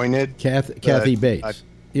Disjointed. Kathy Bates.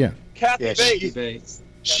 Yeah. Kathy Yeah, Bates.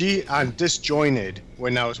 She on Disjointed,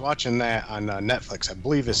 when I was watching that on Netflix, I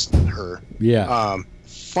believe it's her. Yeah.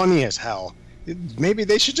 Funny as hell. Maybe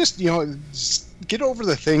they should just get over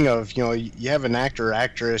the thing of you have an actor or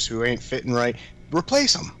actress who ain't fitting right,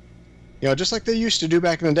 replace them. Just like they used to do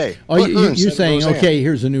back in the day. Oh, you're saying, okay,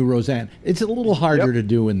 here's a new Roseanne. It's a little harder to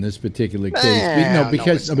do in this particular case.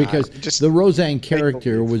 Because the Roseanne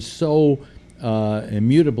character was so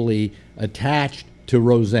immutably attached to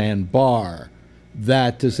Roseanne Barr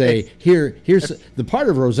that to say, here's the part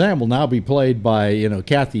of Roseanne will now be played by,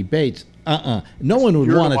 Kathy Bates. No one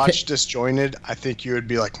would want to watch Disjointed. I think you would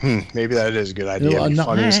be like, maybe that is a good idea.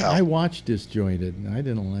 Funny as hell. I watched Disjointed, and I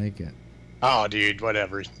didn't like it. Oh, dude,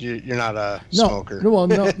 whatever. You're not a smoker.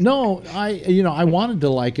 No. I wanted to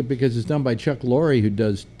like it because it's done by Chuck Lorre, who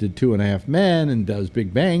did 2.5 Men and does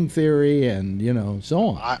Big Bang Theory, and so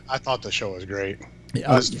on. I thought the show was great.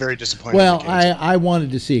 I was very disappointed. Well, I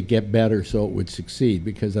wanted to see it get better so it would succeed,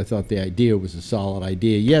 because I thought the idea was a solid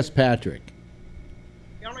idea. Yes, Patrick.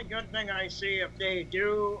 The only good thing I see, if they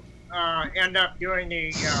do end up doing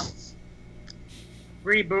the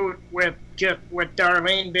reboot with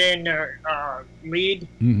Darlene being the lead,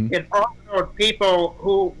 it also people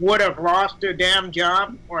who would have lost their damn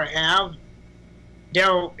job or have,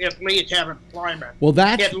 they'll at least have employment. Well,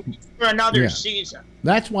 that's at least for another season.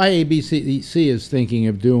 That's why ABC is thinking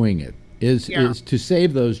of doing it. Is to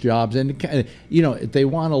save those jobs, and if they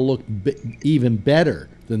want to look even better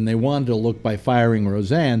than they wanted to look by firing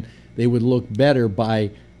Roseanne, they would look better by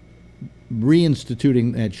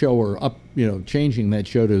reinstituting that show, or changing that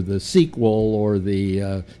show to the sequel or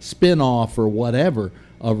the spin-off or whatever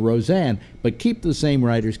of Roseanne, but keep the same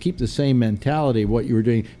writers, keep the same mentality of what you were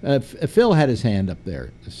doing. Phil had his hand up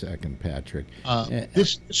there a second, Patrick.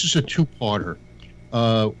 This is a two-parter.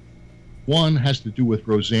 One has to do with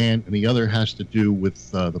Roseanne, and the other has to do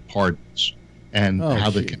with the pardons and how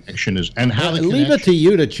the connection is, and how the leave it to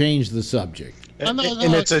you to change the subject. And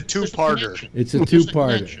it's a two-parter. It's a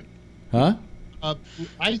two-parter, huh?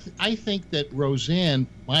 I think that Roseanne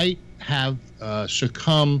might have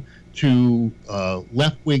succumbed to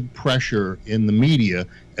left-wing pressure in the media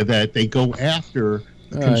that they go after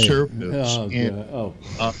the conservatives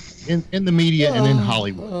in the media and in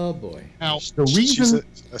Hollywood. Oh boy! Now the reason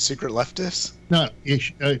she's a secret leftist. No,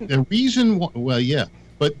 the reason. Well, yeah,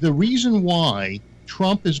 but the reason why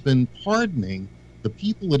Trump has been pardoning the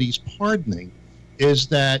people that he's pardoning is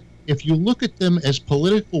that if you look at them as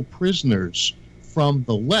political prisoners from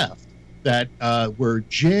the left that were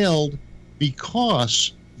jailed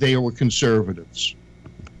because they were conservatives,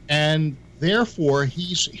 and therefore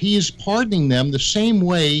he is pardoning them the same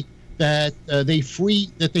way that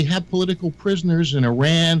they have political prisoners in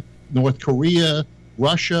Iran, North Korea,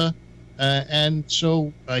 Russia, and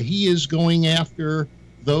so he is going after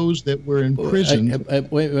those that were in prison.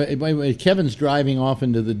 Wait, Kevin's driving off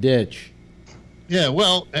into the ditch. Yeah,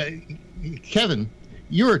 well, Kevin,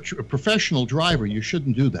 you're a professional driver. You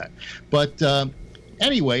shouldn't do that. But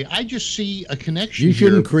anyway, I just see a connection. You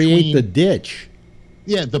shouldn't here create the ditch.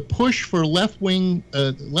 Yeah, the push for left-wing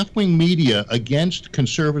media against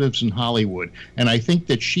conservatives in Hollywood, and I think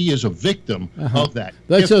that she is a victim of that.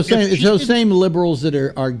 That's those same liberals that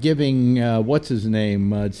are giving what's his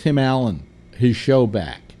name, Tim Allen, his show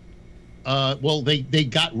back. Well, they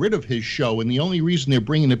got rid of his show, and the only reason they're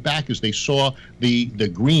bringing it back is they saw the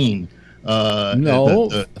green.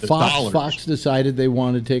 Fox decided they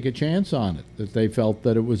wanted to take a chance on it, that they felt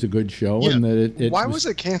that it was a good show, and that it Why was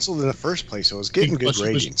it canceled in the first place? It was getting good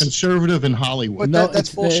ratings. It was conservative in Hollywood. But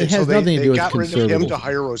that's bullshit. It has nothing to do with got rid of him to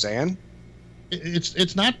hire Roseanne?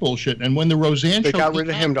 It's not bullshit. And when the Roseanne show got rid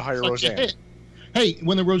of him to hire Roseanne. Hey,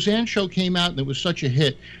 when the Roseanne show came out and it was such a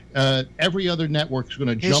hit, every other network's going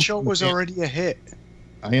to jump. His show was already a hit.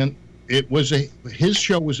 His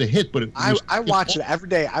show was a hit, but I watch it every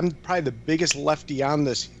day. I'm probably the biggest lefty on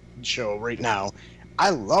this show right now. I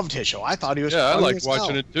loved his show. I thought he was I liked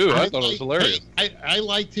watching it too. I thought it was hilarious. I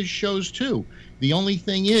liked his shows too. The only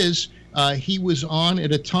thing is, he was on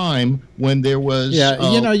at a time when there was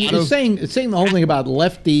you're saying the whole thing about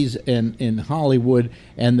lefties in Hollywood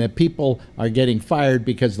and that people are getting fired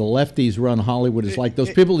because the lefties run Hollywood is like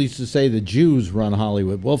those people used to say the Jews run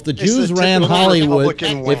Hollywood. Well, if the Jews ran Hollywood,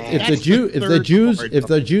 if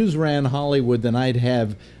the Jews ran Hollywood, then I'd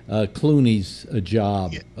have Clooney's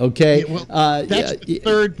job. Okay, that's the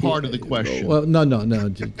third part of the question. Well,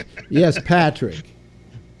 no. Yes, Patrick.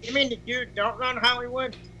 You mean the Jews don't run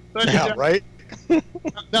Hollywood? Yeah, right?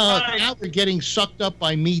 Now they're getting sucked up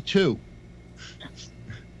by Me Too.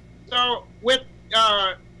 So with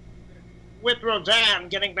Roseanne,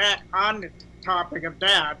 getting back on the topic of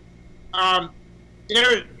that,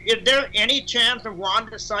 is there any chance of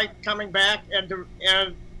Wanda Sykes coming back as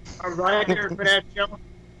a writer for that show?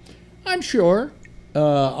 I'm sure.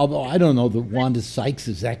 Although I don't know that Wanda Sykes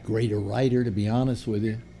is that great a writer, to be honest with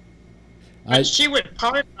you. But she was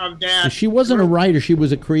part of that. She wasn't a writer. She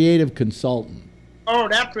was a creative consultant. Oh,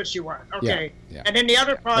 that's what she was. Okay. Yeah. And then the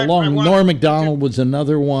other part. Norm Macdonald was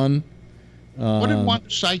another one. What did Wanda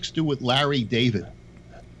Sykes do with Larry David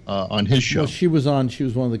on his show? Well, she was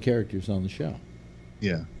one of the characters on the show.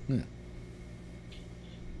 Yeah.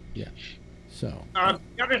 So. The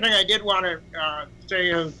other thing I did want to say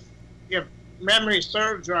is, if memory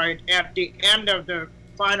serves right, at the end of the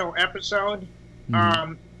final episode,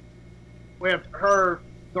 with her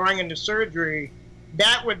going into surgery,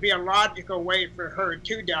 that would be a logical way for her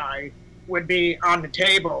to die, would be on the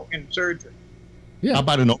table in surgery. Yeah. How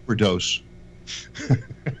about an overdose?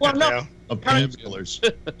 Well, no. Of painkillers.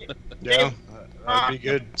 Yeah, that'd be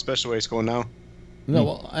good, especially the way it's going now. No,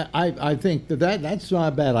 well, I think that's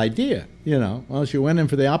not a bad idea. Well, she went in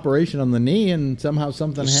for the operation on the knee, and somehow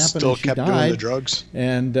something happened, and she died. Still kept doing the drugs.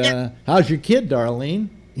 And how's your kid, Darlene?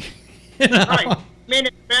 Right. I mean,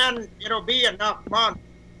 then it'll be enough months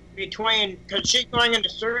between, because she's going into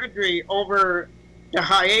surgery over the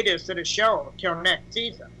hiatus of the show till next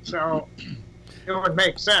season, so it would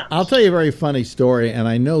make sense. I'll tell you a very funny story, and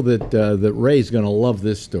I know that Ray's going to love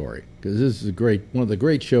this story because this is one of the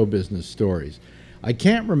great show business stories. I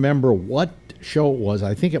can't remember what show it was.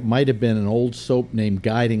 I think it might have been an old soap named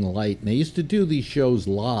Guiding Light, and they used to do these shows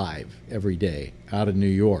live every day out of New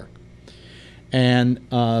York. And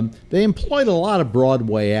they employed a lot of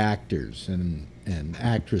Broadway actors and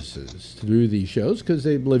actresses to do these shows because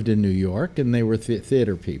they lived in New York and they were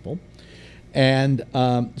theater people. And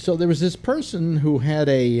so there was this person who had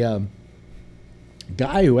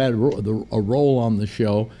guy who had a role on the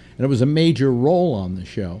show, and it was a major role on the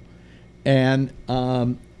show, and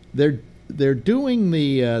they're doing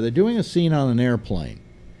a scene on an airplane,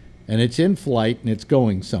 and it's in flight and it's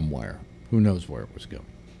going somewhere. Who knows where it was going?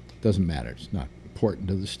 Doesn't matter. It's not important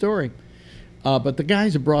to the story. But the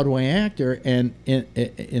guy's a Broadway actor, and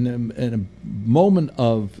in a moment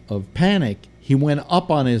of panic, he went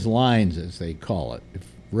up on his lines, as they call it. If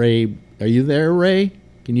Ray, are you there, Ray?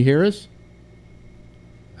 Can you hear us?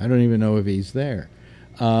 I don't even know if he's there.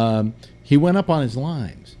 He went up on his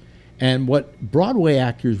lines. And what Broadway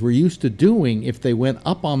actors were used to doing, if they went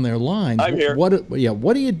up on their lines, I'm here. What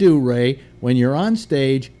do you do, Ray, when you're on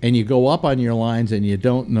stage and you go up on your lines and you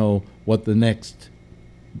don't know what the next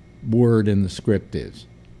word in the script is?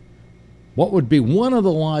 What would be one of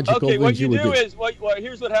the logical Okay, what things you would do is,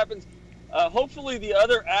 here's what happens. Hopefully the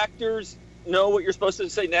other actors know what you're supposed to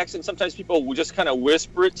say next, and sometimes people will just kind of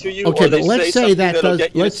whisper it to you. Okay, or they but let's say say that that'll does.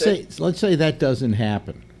 get you to Let's say that doesn't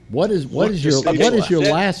happen. What is your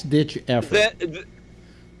last ditch effort?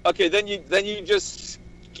 Then you just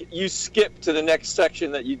skip to the next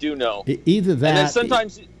section that you do know. Either that, and then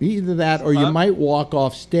sometimes, or you might walk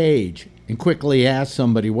off stage and quickly ask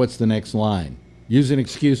somebody what's the next line. Use an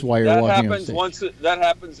excuse while you're walking off stage. That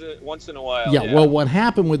happens once in a while. Yeah. Well, what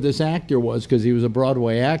happened with this actor was, because he was a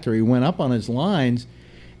Broadway actor, he went up on his lines,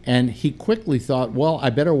 and he quickly thought, well, I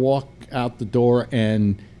better walk out the door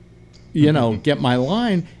and, get my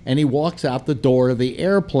line. And he walks out the door of the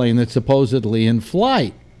airplane that's supposedly in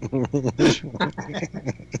flight.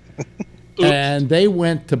 And they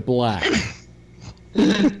went to black.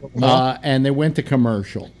 And they went to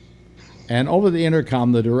commercial. And over the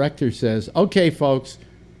intercom, the director says, okay, folks,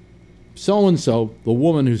 so-and-so, the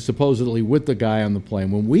woman who's supposedly with the guy on the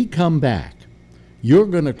plane, when we come back, you're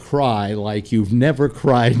going to cry like you've never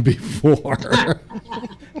cried before.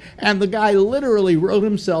 And the guy literally wrote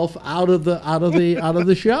himself out of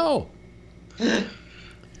the show.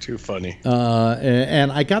 Too funny.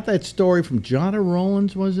 And I got that story from Jonna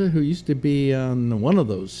Rollins, was it, who used to be on one of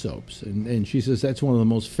those soaps, and she says that's one of the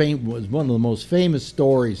most famous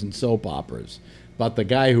stories in soap operas, about the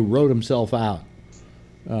guy who wrote himself out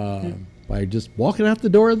by just walking out the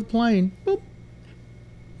door of the plane. Boop.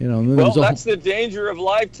 Well, that's the danger of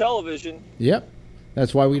live television. Yep,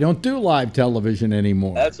 that's why we don't do live television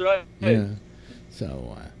anymore. That's right. Yeah.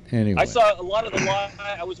 So. Anyway. I saw a lot of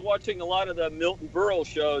I was watching a lot of the Milton Berle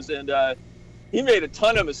shows, and he made a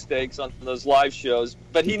ton of mistakes on those live shows,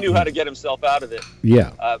 but he knew how to get himself out of it.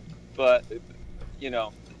 Yeah. But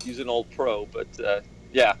he's an old pro. But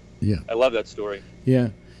yeah. I love that story. Yeah.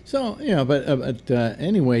 So but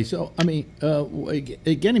anyway, so I mean,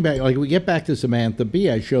 getting back, like we get back to Samantha Bee,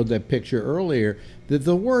 I showed that picture earlier. That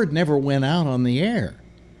the word never went out on the air,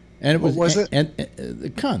 and it was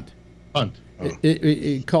cunt. Cunt.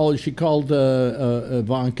 She called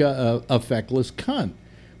Ivanka a feckless cunt,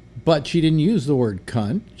 but she didn't use the word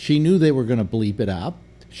cunt. She knew they were going to bleep it out.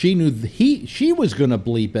 She knew she was going to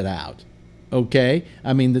bleep it out. Okay,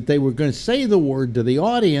 I mean that they were going to say the word to the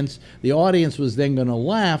audience. The audience was then going to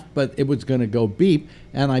laugh, but it was going to go beep.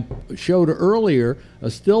 And I showed earlier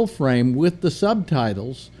a still frame with the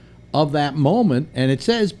subtitles of that moment, and it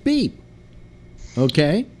says beep.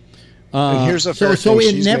 Okay. And here's a fair thing.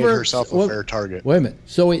 She's made herself a fair target. Wait a minute.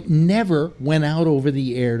 So it never went out over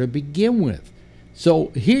the air to begin with. So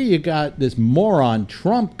here you got this moron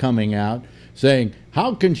Trump coming out saying,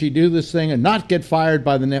 how can she do this thing and not get fired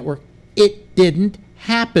by the network? It didn't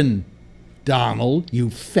happen, Donald, you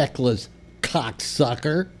feckless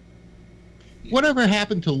cocksucker. Whatever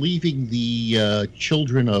happened to leaving the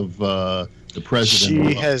children of the president?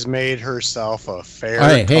 She has made herself a fair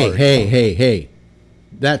target. Hey.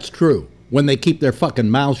 That's true. When they keep their fucking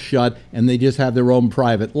mouths shut and they just have their own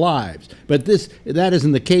private lives. But that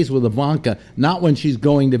isn't the case with Ivanka. Not when she's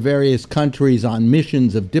going to various countries on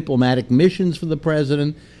missions, of diplomatic missions for the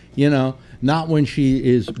president. Not when she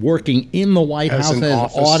is working in the White House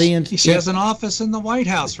as audience. She has an office in the White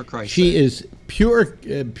House, for Christ's sake. She is pure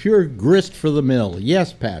grist for the mill.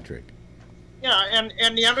 Yes, Patrick. Yeah,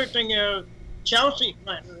 and the other thing is, Chelsea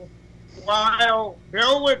Clinton, while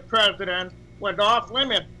Bill was president, was off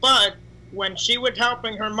limit, but when she was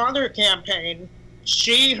helping her mother campaign,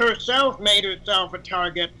 she herself made herself a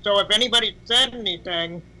target. So if anybody said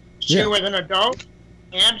anything, she was an adult,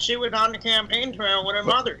 and she was on the campaign trail with her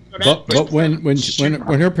mother. So but when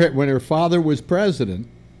her father was president,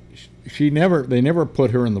 they never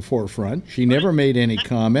put her in the forefront. She never made any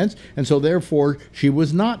comments, and so therefore she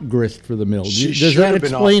was not grist for the mill. Does that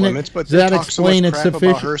explain it? Does that explain it sufficiently?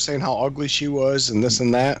 About her saying how ugly she was and this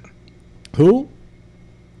and that. Who?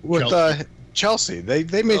 With Chelsea.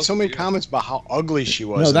 They made so many comments about how ugly she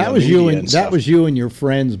was. No, that was you and that was you and your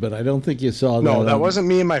friends, but I don't think you saw that. No, that wasn't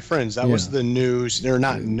me and my friends. That was the news. They're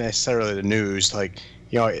not necessarily the news. Like,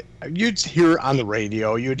 you know, you'd hear it on the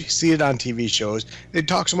radio, you'd see it on TV shows. They'd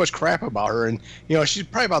talk so much crap about her, and you know, she's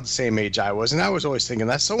probably about the same age I was, and I was always thinking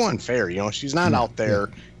that's so unfair. You know, she's not out there,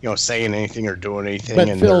 you know, saying anything or doing anything. But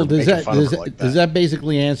and Phil, does that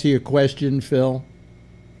basically answer your question, Phil?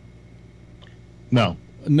 No.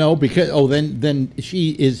 No, because then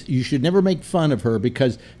she is. You should never make fun of her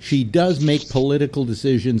because she does make political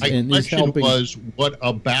decisions and is helping. My question was, what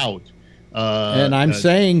about? And I'm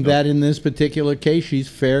saying that in this particular case, she's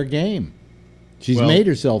fair game. She's made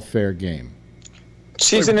herself fair game.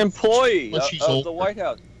 She's an employee of the White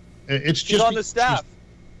House. She's on the staff.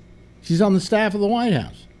 She's on the staff of the White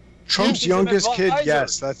House. Trump's youngest kid,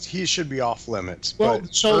 yes, he should be off limits. Well,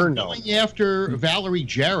 but so going after Valerie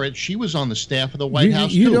Jarrett, she was on the staff of the White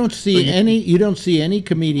House. You too. don't see you don't see any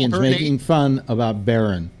comedians making fun about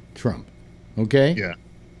Barron Trump. Okay. Yeah.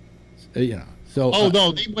 You know. So. Oh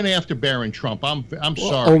no, they went after Barron Trump. I'm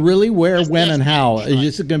sorry. Oh really? Where, when, and how? Is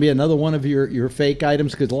this going to be another one of your fake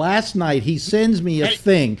items? Because last night he sends me a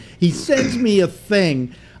thing. He sends me a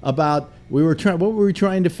thing about what were we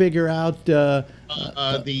trying to figure out? The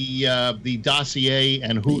dossier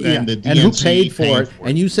and who and the DNC and who paid for it.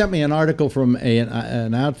 And you sent me an article from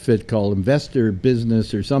an outfit called Investor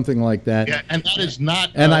Business or something like that. Yeah, and that is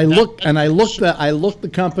not. And I looked the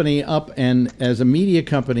company up, and as a media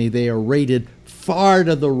company, they are rated far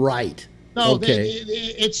to the right. No, okay.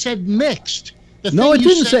 It said mixed. No, it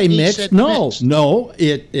didn't say mixed. No,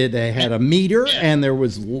 it had a meter, and there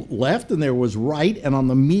was left and there was right, and on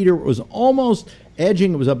the meter it was almost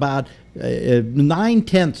edging. It was about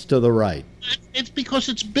 9/10 to the right. It's because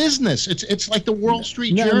it's business. It's like the Wall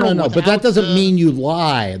Street Journal. No, but that doesn't mean you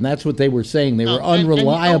lie, and that's what they were saying. They were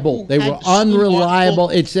unreliable. They were unreliable.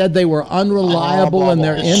 It said they were unreliable in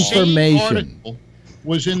their information.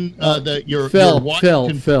 Was in your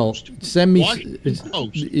Washington Post. Send me. Washington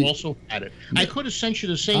Post also had it. I could have sent you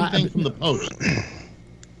the same thing from the Post.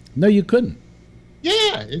 No, you couldn't.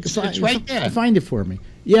 Yeah, it's right there. Find it for me.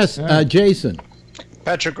 Yes, Jason.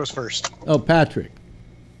 Patrick was first. Oh, Patrick.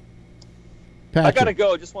 I gotta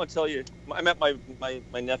go. Just want to tell you, I'm at my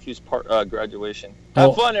nephew's graduation.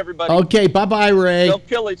 Have fun, everybody. Okay, bye, Ray. Don't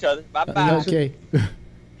kill each other. Bye. Okay.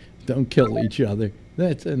 Don't kill each other.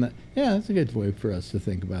 That's a good way for us to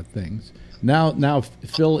think about things. Now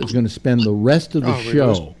Phil is going to spend the rest of the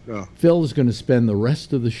show. Phil is going to spend the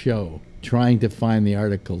rest of the show trying to find the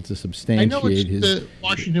article to substantiate the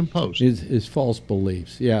Washington Post. His false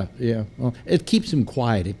beliefs. Yeah. Well, it keeps him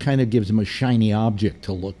quiet. It kind of gives him a shiny object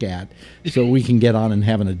to look at, so we can get on and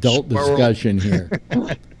have an adult discussion here.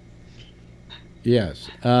 Yes.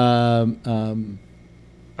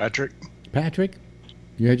 Patrick,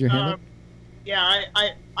 you had your hand up. Yeah,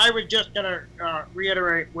 I was just going to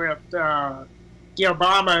reiterate with the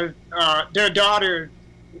Obama, their daughters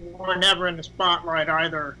were never in the spotlight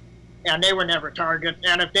either, and they were never target.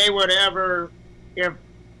 And if they would ever, if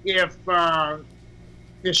the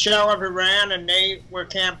show ever ran and they were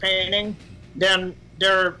campaigning, then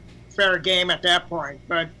they're fair game at that point.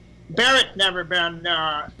 But Barrett's never been.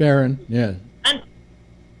 Barron, yeah. And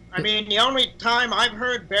I mean, the only time I've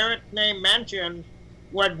heard Barrett's name mentioned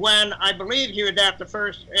was when I believe he was at the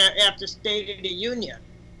State of the Union,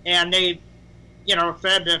 and they,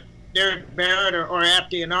 said that there's Barrett or at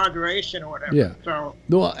the inauguration or whatever. Yeah. So.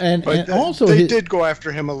 Well, and also they did go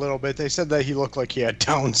after him a little bit. They said that he looked like he had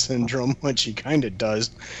Down syndrome, which he kind of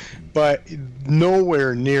does, but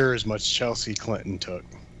nowhere near as much Chelsea Clinton took.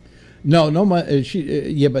 No, what was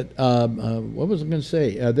I going to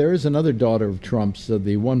say? There is another daughter of Trump's,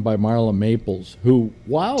 the one by Marla Maples, who,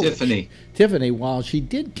 Tiffany, while she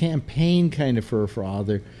did campaign kind of for her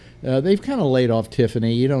father, they've kind of laid off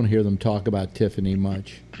Tiffany. You don't hear them talk about Tiffany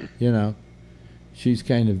much, She's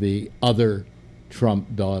kind of the other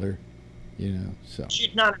Trump daughter, so.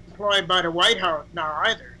 She's not employed by the White House now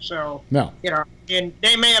either, so. No. And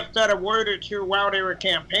they may have said a word or two while they were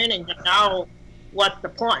campaigning, but now... what's the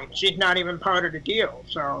point? She's not even part of the deal,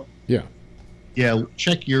 so... Yeah. Yeah,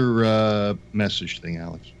 check your message thing,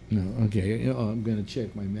 Alex. No, okay. I'm going to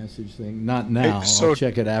check my message thing. Not now. I'll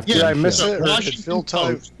check it after. Did I miss it?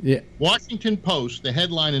 Washington Post, the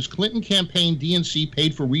headline is Clinton campaign DNC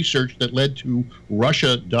paid for research that led to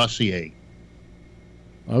Russia dossier.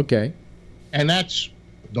 Okay. And that's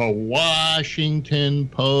the Washington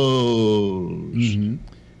Post. Mm-hmm.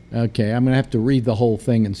 Okay, I'm going to have to read the whole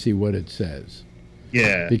thing and see what it says.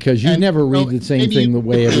 Yeah. Because you never read the same thing the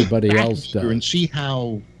way everybody else does. And see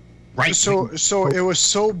how Right. So it was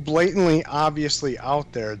so blatantly, obviously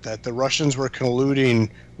out there that the Russians were colluding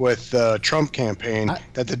with the Trump campaign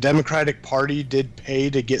that the Democratic Party did pay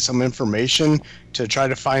to get some information to try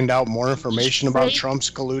to find out more information about Trump's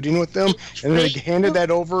colluding with them, and they handed that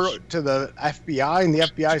over to the FBI, and the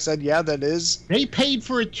FBI said, "Yeah, that is." They paid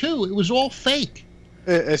for it too. It was all fake.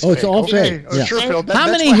 It's it's all fake. Yeah. Sure, Phil. How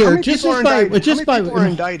many here? Just by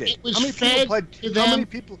indicted. It was How many fed people to pled? How many them.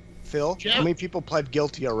 people? Phil, how many people pled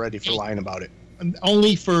guilty already for lying about it?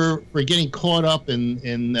 Only for getting caught up in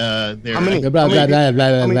their. How many? Blah, blah, blah, blah,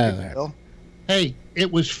 How many blah, people, blah. Phil? Hey, it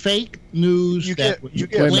was fake news. You that get- you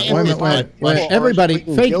Wait a minute, wait a minute, wait a minute, wait a minute. Everybody,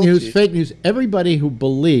 fake news. Everybody who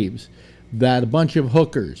believes that a bunch of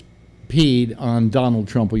hookers peed on Donald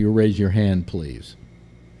Trump, will you raise your hand, please?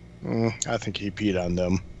 I think he peed on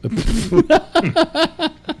them.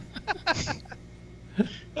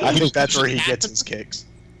 I think that's where he gets his kicks.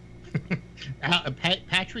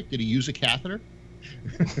 Patrick, did he use a catheter?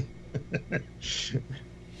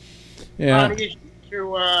 Yeah.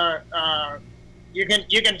 You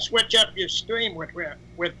can switch up your stream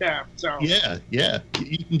with that. So Yeah,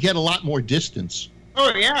 you can get a lot more distance.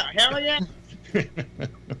 Oh yeah, hell yeah.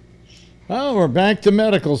 Oh, we're back to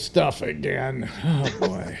medical stuff again. Oh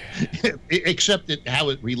boy. Except how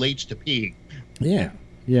it relates to peeing. Yeah.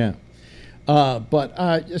 So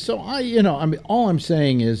I mean, all I'm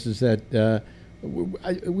saying is that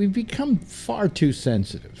we've become far too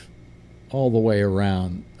sensitive all the way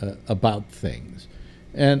around about things,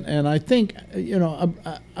 and I think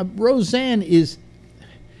Roseanne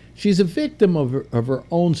she's a victim of her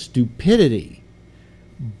own stupidity.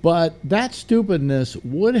 But that stupidness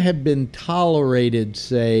would have been tolerated,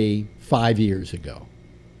 say, 5 years ago.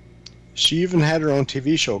 She even had her own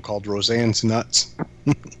TV show called Roseanne's Nuts.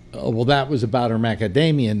 Oh, well, that was about her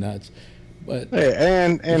macadamia nuts. But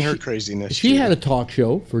Hey, and her craziness. she too. had a talk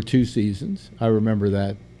show for 2 seasons. I remember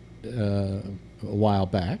that a while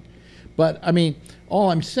back. But, I mean,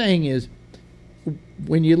 all I'm saying is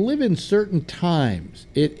when you live in certain times,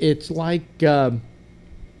 it's like...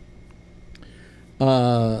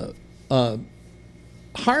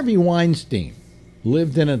 Harvey Weinstein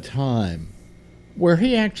lived in a time where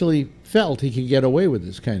he actually felt he could get away with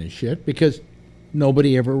this kind of shit because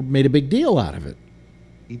nobody ever made a big deal out of it.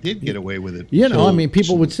 He did get away with it. I mean,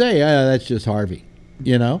 people would say, that's just Harvey,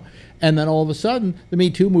 And then all of a sudden, the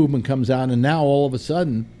Me Too movement comes out, and now all of a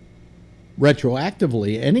sudden,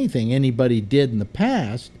 retroactively, anything anybody did in the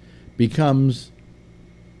past becomes...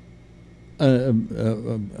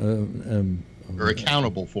 They're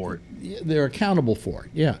accountable for it. They're accountable for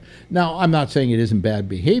it, yeah. Now, I'm not saying it isn't bad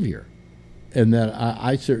behavior, and that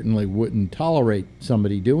I certainly wouldn't tolerate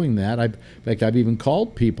somebody doing that. In fact, I've even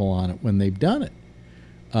called people on it when they've done it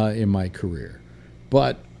in my career.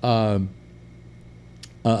 But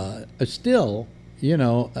still,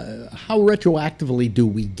 how retroactively do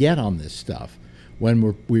we get on this stuff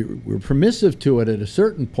when we're permissive to it at a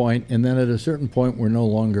certain point, and then at a certain point we're no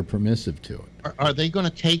longer permissive to it? Are they going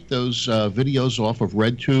to take those videos off of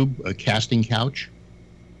RedTube, a casting couch?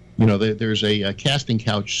 There's a casting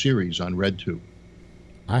couch series on RedTube.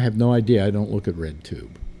 I have no idea. I don't look at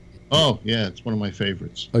RedTube. Oh, yeah, it's one of my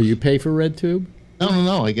favorites. Oh, you pay for RedTube?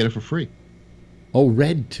 No, I get it for free. Oh,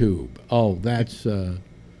 RedTube. Oh, that's a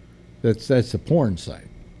porn site.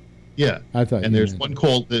 Yeah, I thought. And there's one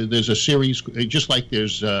called. There's a series just like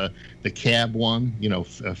there's the cab one.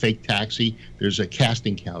 A fake taxi. There's a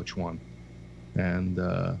casting couch one, and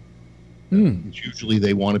it's usually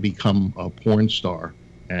they want to become a porn star,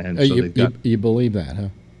 and so they've got. You believe that, huh?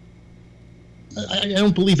 I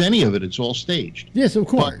don't believe any of it. It's all staged. Yes, of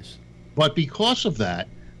course. But because of that,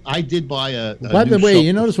 I did buy a. By the way,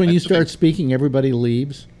 you notice when you start speaking, everybody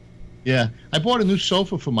leaves. Yeah, I bought a new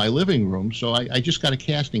sofa for my living room, so I just got a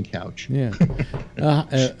casting couch. Yeah.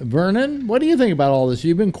 Vernon, what do you think about all this?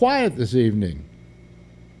 You've been quiet this evening.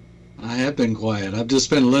 I have been quiet. I've just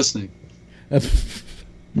been listening.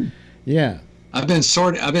 Yeah. I've been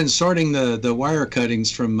sorting the wire cuttings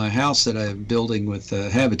from my house that I'm building with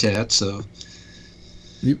Habitat. So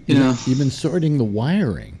you've been sorting the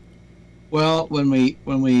wiring. Well, when we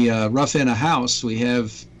rough in a house, we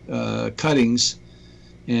have cuttings.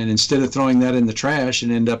 And instead of throwing that in the trash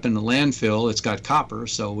and end up in the landfill, it's got copper,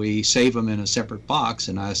 so we save them in a separate box,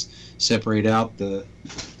 and I separate out the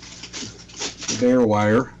bare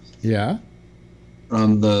wire. Yeah.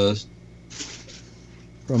 From the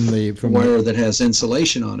wire that has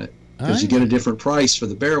insulation on it, because you get a different price for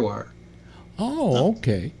the bare wire. Oh,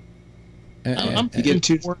 okay. You get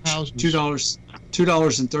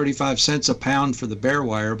 $2.35 a pound for the bare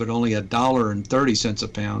wire, but only $1.30 a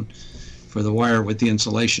pound for the wire with the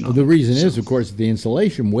insulation on The it. reason So is, of course, the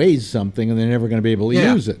insulation weighs something, and they're never going to be able to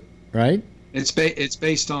Yeah. use it, right? it's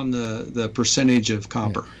based on the percentage of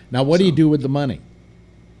copper. Now, what do you So- do with the money?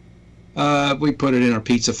 We put it in our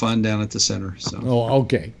pizza fund down at the center. So Oh,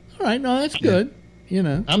 okay. All right. No, that's good. You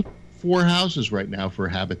know. I'm 4 houses right now for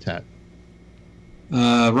Habitat.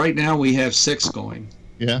 right now we have 6 going.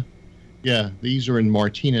 Yeah, yeah. These are in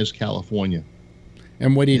Martinez, California.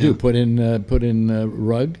 And what do you do? Yeah. Put in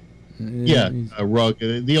rug? Yeah, a rug.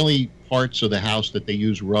 The only parts of the house that they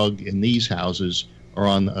use rug in these houses are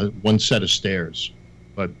on one set of stairs.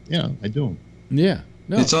 But yeah, I do them. Yeah.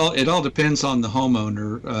 No. It all depends on the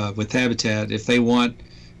homeowner with Habitat. If they want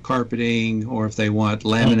carpeting or if they want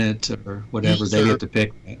laminate or whatever, they get to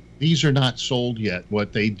pick that. These are not sold yet.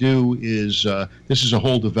 What they do is this is a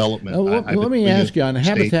whole development. Let me ask you, on state-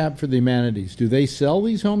 Habitat for the Humanities, do they sell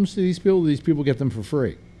these homes to these people? Do these people get them for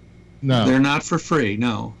free? No, They're not for free.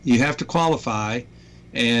 No, you have to qualify,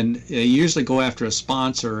 and you usually go after a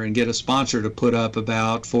sponsor and get a sponsor to put up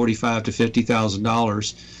about $45,000 to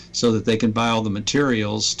 $50,000 so that they can buy all the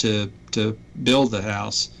materials to build the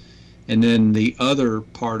house. And then the other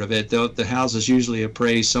part of it, the house is usually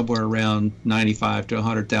appraised somewhere around $95,000 to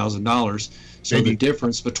 $100,000. So Maybe. the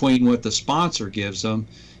difference between what the sponsor gives them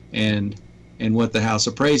and what the house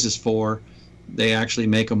appraises for, they actually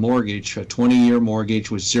make a mortgage, a 20-year mortgage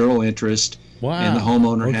with 0 interest, Wow. and the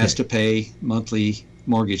homeowner has Okay. to pay monthly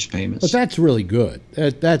mortgage payments. But that's really good.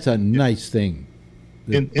 That's a nice thing.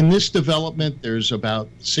 in this development, there's about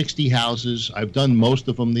 60 houses. I've done most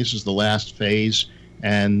of them. This is the last phase,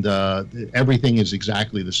 and everything is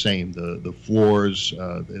exactly the same. The floors,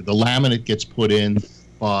 the laminate gets put in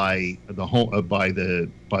by the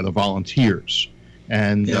volunteers,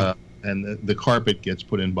 and Yeah. the carpet gets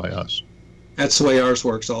put in by us. That's the way ours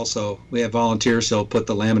works also. We have volunteers that'll put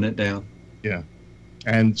the laminate down. Yeah,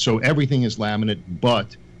 and so everything is laminate,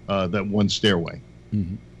 but that one stairway.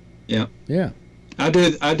 Mm-hmm. Yeah. Yeah. I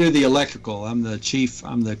do the electrical. I'm the chief.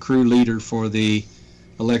 I'm the crew leader for the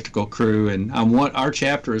electrical crew, and our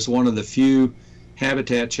chapter is one of the few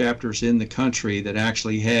Habitat chapters in the country that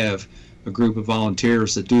actually have a group of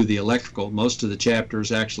volunteers that do the electrical. Most of the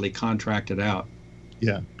chapters actually contract it out.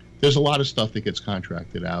 Yeah, there's a lot of stuff that gets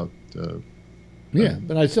contracted out. Yeah,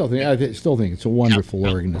 but I still think it's a wonderful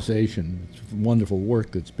organization. It's wonderful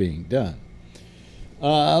work that's being done.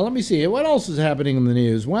 Let me see. What else is happening in the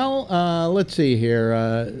news? Well, let's see here.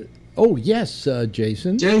 Oh, yes,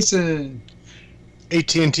 Jason. Jason.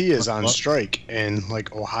 AT&T is on strike in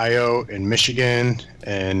like Ohio and Michigan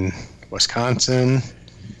and Wisconsin,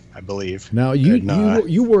 I believe. Now,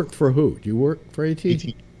 you work for who? Do you work for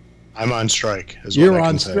AT&T? I'm on strike. Is You're what I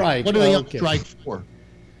on can say. strike. What are they on Okay. strike for?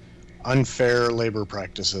 Unfair labor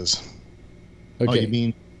practices. Okay. Oh, you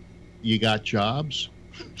mean you got jobs?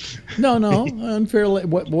 No, unfair.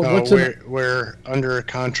 What's No, we're under a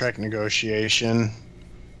contract negotiation,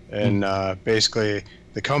 and basically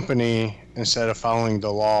the company, instead of following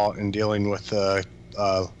the law and dealing with the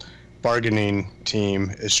bargaining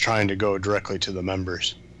team, is trying to go directly to the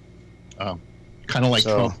members. Kind of like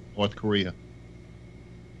So- Trump, North Korea.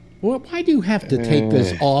 Well, why do you have to take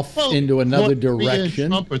this off into another North Korea and direction?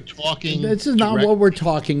 Trump are talking. This is not what we're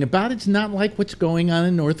talking about. It's not like what's going on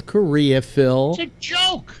in North Korea, Phil. It's a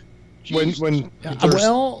joke. When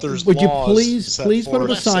Well, there's would you laws set please put up a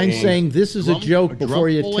forth sign saying this is a joke before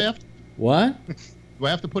you... What? Do I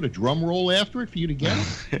have to put a drum roll after it for you to get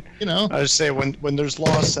it? You know. I just say when there's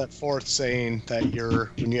laws set forth saying that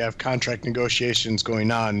when you have contract negotiations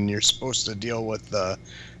going on and you're supposed to deal with the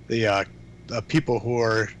people who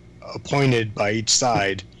are appointed by each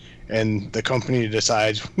side, and the company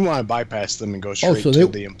decides we want to bypass them and go straight to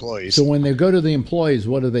the employees. So when they go to the employees,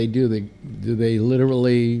 what do? Do they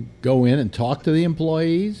literally go in and talk to the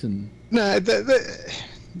employees? And No, I don't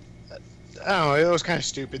know. It was kind of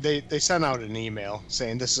stupid. They sent out an email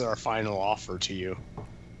saying this is our final offer to you,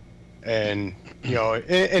 and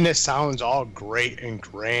and it sounds all great and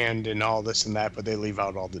grand and all this and that, but they leave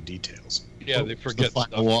out all the details. Yeah, they forget the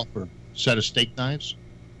final offer. Set of steak knives.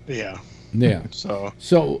 Yeah. Yeah. So,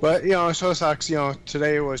 but so it sucks.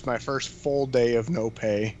 Today was my first full day of no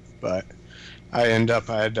pay, but I had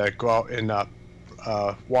to go out and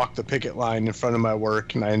walk the picket line in front of my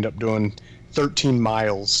work, and I ended up doing 13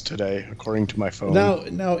 miles today, according to my phone.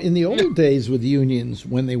 Now, in the old days with unions,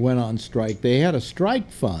 when they went on strike, they had a strike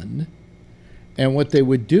fund, and what they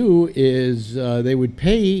would do is they would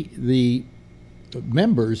pay the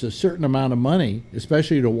members a certain amount of money,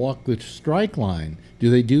 especially to walk the strike line. Do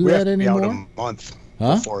they do we that have to anymore? Be out a month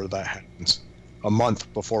before that happens. A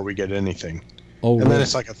month before we get anything. Oh, and then really?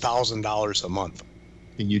 it's like $1,000 a month.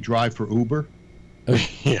 Can you drive for Uber?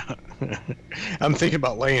 Yeah. I'm thinking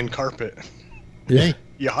about laying carpet. Yeah.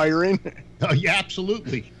 You hiring? Oh, yeah,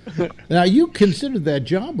 absolutely. Now you considered that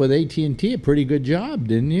job with AT&T a pretty good job,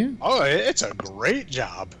 didn't you? Oh, it's a great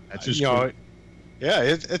job. That's just you know, yeah,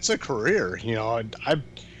 it's a career. You know,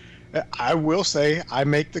 I will say I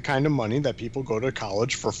make the kind of money that people go to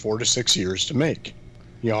college for 4 to 6 years to make.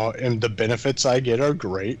 You know, and the benefits I get are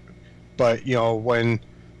great. But you know, when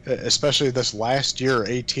especially this last year,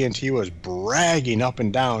 AT&T was bragging up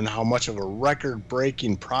and down how much of a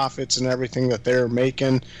record-breaking profits and everything that they're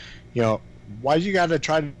making. You know, why you got to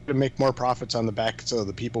try to make more profits on the backs of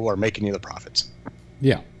the people who are making you the profits?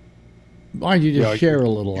 Yeah. Why don't you just share a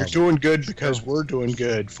little? You're doing good because we're doing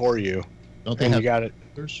good for you. Don't they and have you got it?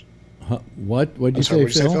 What? What'd you say,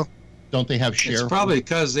 Phil? Don't they have shareholders? It's probably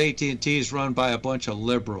because AT&T is run by a bunch of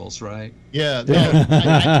liberals, right? Yeah, no,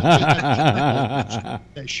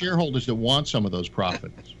 shareholders that want some of those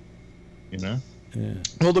profits. You know. Yeah.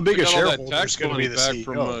 Well, the biggest They got all that shareholder is tax going to be money the back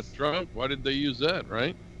CEO. from Trump. Why did they use that,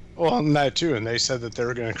 right? Well, and that too, and they said that they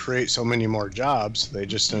were going to create so many more jobs. They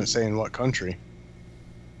just didn't say in what country.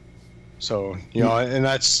 So you know, and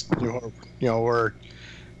that's you know we're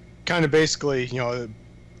kind of basically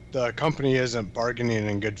the company isn't bargaining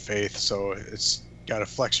in good faith, so it's got to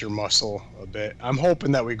flex your muscle a bit. I'm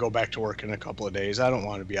hoping that we go back to work in a couple of days. I don't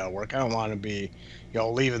want to be out of work. I don't want to be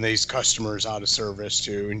leaving these customers out of service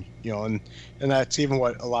too, and that's even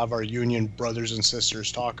what a lot of our union brothers and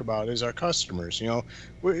sisters talk about is our customers.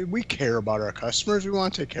 We care about our customers. We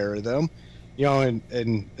want to take care of them, and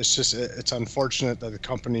it's just it's unfortunate that the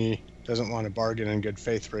company doesn't want to bargain in good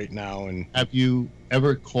faith right now. And have you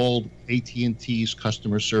ever called AT&T's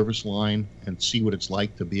customer service line and see what it's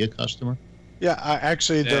like to be a customer? Yeah,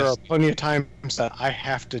 there are plenty of times that I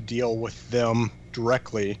have to deal with them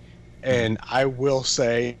directly, and I will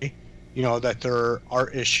say, that there are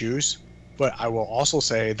issues, but I will also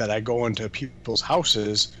say that I go into people's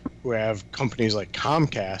houses who have companies like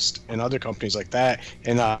Comcast and other companies like that,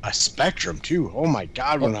 and Spectrum too. Oh my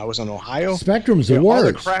God, when I was in Ohio, Spectrum's the worst.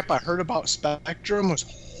 All the crap I heard about Spectrum was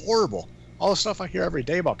horrible. All the stuff I hear every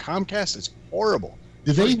day about Comcast is horrible.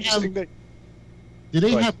 Do they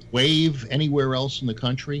have Wave anywhere else in the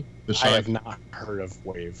country? I have not heard of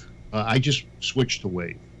Wave. I just switched to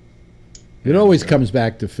Wave. It always comes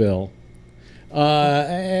back to Phil.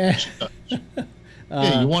 Hey,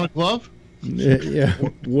 you want a glove? Yeah,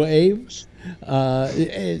 Wave.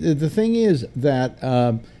 The thing is that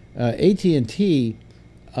AT&T,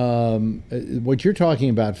 what you're talking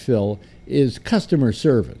about, Phil, is customer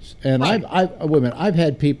service. And right. I've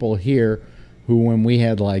had people here who, when we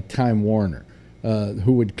had like Time Warner,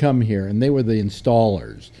 who would come here, and they were the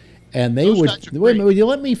installers, and they would wait a minute, will you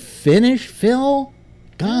let me finish, Phil?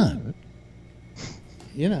 God,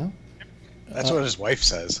 That's what his wife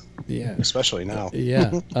says. Yeah, especially now. Yeah.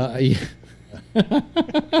 That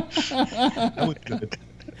was good.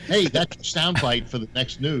 Hey, that's a soundbite for the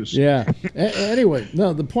next news. Yeah. Anyway,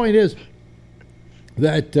 no, the point is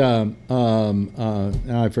that now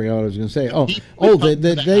I forgot what I was going to say.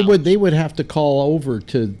 They would have to call over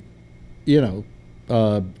to,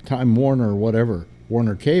 Time Warner or whatever,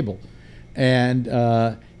 Warner Cable, and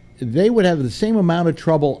they would have the same amount of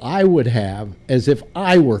trouble I would have as if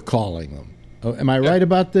I were calling them. Am I right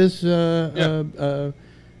about this,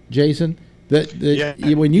 Jason?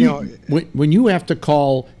 When you have to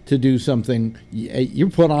call to do something,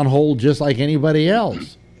 you're put on hold just like anybody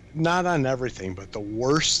else. Not on everything, but the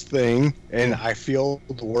worst thing, and I feel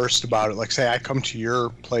the worst about it, like say I come to your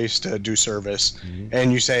place to do service,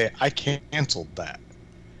 and you say, I canceled that.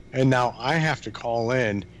 And now I have to call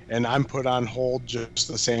in, and I'm put on hold just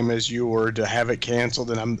the same as you were to have it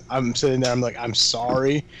canceled, and I'm sitting there, I'm like, I'm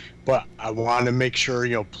sorry, but I want to make sure,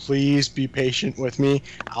 please be patient with me.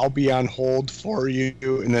 I'll be on hold for you,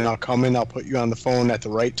 and then I'll come in, I'll put you on the phone at the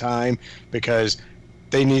right time, because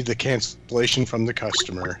they need the cancellation from the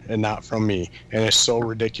customer and not from me. And it's so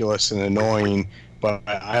ridiculous and annoying, but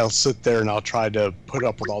I'll sit there and I'll try to put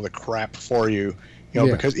up with all the crap for you,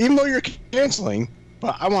 because even though you're canceling,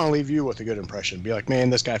 but I want to leave you with a good impression. Be like, man,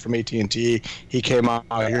 this guy from AT&T, he came out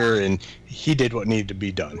here and he did what needed to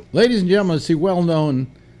be done. Ladies and gentlemen, it's the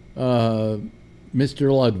well-known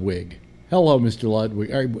Mr. Ludwig. Hello, Mr. Ludwig.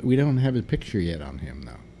 We don't have a picture yet on him,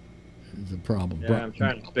 though. It's a problem. Yeah, I'm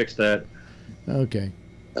trying to fix that. Okay.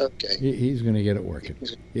 He's going to get it working.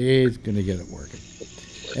 He's going to get it working.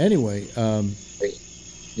 Anyway.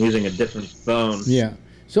 Using a different phone. Yeah.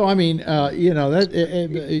 So, I mean,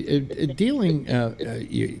 dealing,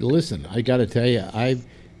 listen, I got to tell you,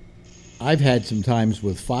 I've had some times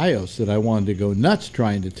with FiOS that I wanted to go nuts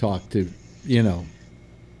trying to talk to,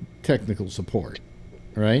 technical support,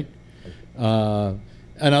 right?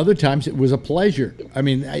 And other times it was a pleasure. I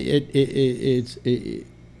mean,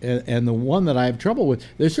 and the one that I have trouble with,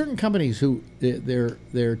 there's certain companies who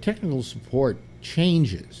their technical support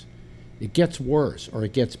changes. It gets worse or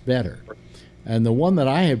it gets better. And the one that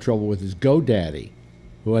I have trouble with is GoDaddy,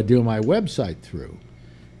 who I do my website through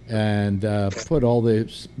and put all the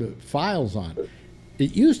files on.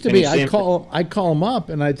 It used to be I'd call them up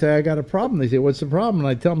and I'd say, I got a problem. They say, what's the problem? And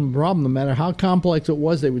I'd tell them the problem. No matter how complex it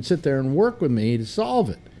was, they would sit there and work with me to solve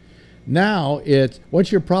it. Now it's,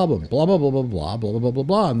 what's your problem? Blah, blah, blah, blah, blah, blah, blah, blah,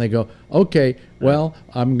 blah. And they go, okay, well,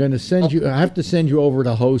 I'm going to send you, I have to send you over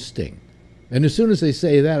to hosting. And as soon as they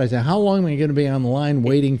say that, I say, how long am I going to be on the line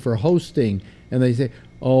waiting for hosting? And they say,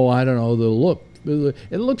 oh, I don't know,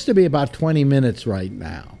 it looks to be about 20 minutes right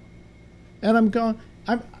now. And I'm going,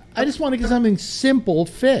 I just want to get something simple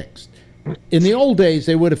fixed. In the old days,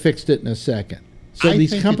 they would have fixed it in a second. So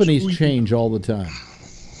these companies change all the time.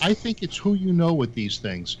 I think it's who you know with these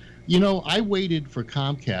things. You know, I waited for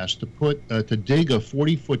Comcast to dig a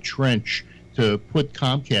 40-foot trench to put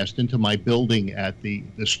Comcast into my building at the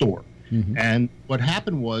store. Mm-hmm. And what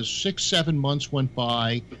happened was 6-7 months went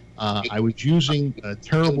by. I was using a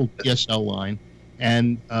terrible DSL line,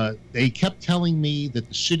 and they kept telling me that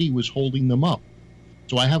the city was holding them up.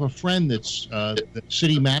 So I have a friend that's the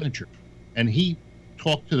city manager, and he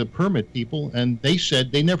talked to the permit people, and they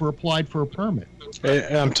said they never applied for a permit.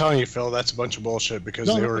 And I'm telling you, Phil, that's a bunch of bullshit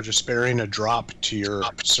because they were just sparing a drop to your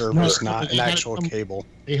service, not an actual cable.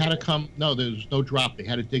 They had to come. No, there was no drop. They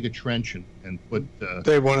had to dig a trench and put.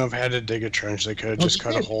 They wouldn't have had to dig a trench. They could have just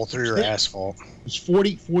cut a hole through your asphalt. It was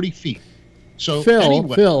 40 feet. So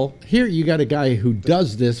Phil, here you got a guy who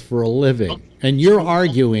does this for a living, and you're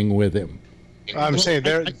arguing with him. I'm saying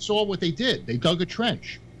I saw what they did. They dug a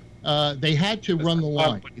trench. They had to run the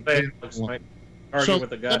line. So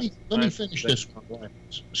let me finish this one.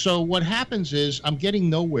 So what happens is I'm getting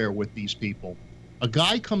nowhere with these people. A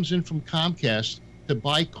guy comes in from Comcast to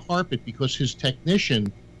buy carpet because his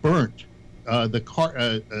technician burnt the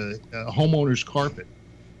homeowner's carpet.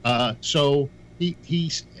 So he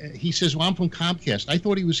says, well, I'm from Comcast. I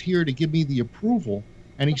thought he was here to give me the approval.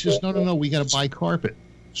 And he says, no, we got to buy carpet.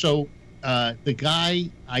 So the guy,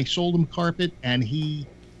 I sold him carpet, and he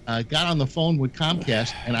got on the phone with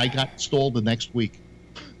Comcast, and I got installed the next week.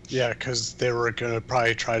 Yeah, because they were going to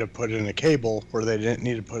probably try to put in a cable where they didn't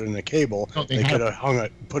need to put in a cable. No, they could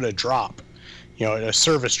have put a drop, a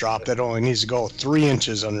service drop that only needs to go 3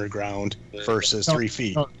 inches underground versus 3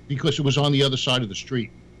 feet. No, because it was on the other side of the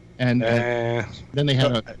street. And then they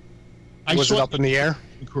had was it up in the air?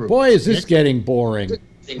 Boy, is this getting boring.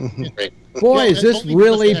 Boy, is this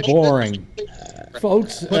really boring.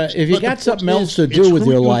 Folks, if you got something else to do with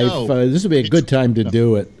your life, this would be a good time to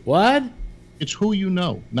do it. What? It's who you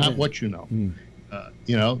know, not what you know.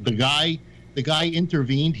 The guy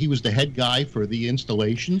intervened. He was the head guy for the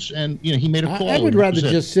installations, and he made a call. I would rather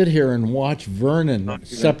just sit here and watch Vernon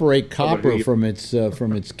separate copper from its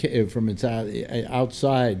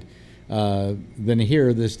outside than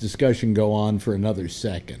hear this discussion go on for another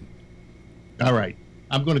second. All right,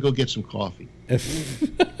 I'm going to go get some coffee.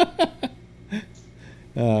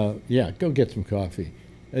 Yeah, go get some coffee.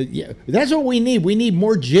 Yeah, that's what we need. We need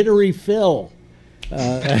more jittery Phil.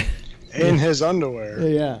 In his underwear.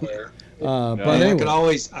 Yeah. But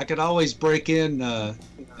anyway. I could always break in,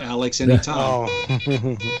 Alex, anytime.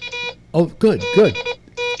 Oh, good.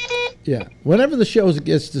 Yeah. Whenever the show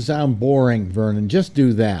gets to sound boring, Vernon, just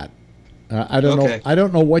do that. I don't know. I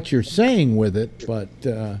don't know what you're saying with it, but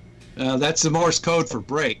that's the Morse code for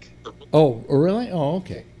break. Oh, really? Oh,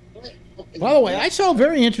 okay. By the way, I saw a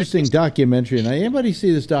very interesting documentary. Now, anybody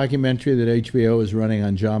see this documentary that HBO is running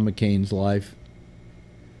on John McCain's life?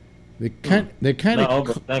 They kind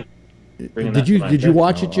of. Did you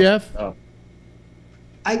watch it, Jeff? Oh.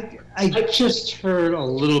 I just heard a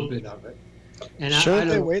little bit of it, and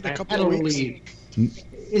they wait a couple of weeks?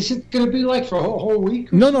 Is it going to be like for a whole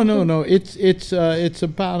week? No. It's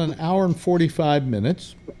about an hour and 45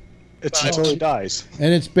 minutes. It's until he dies.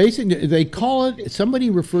 And it's basically, they call it, somebody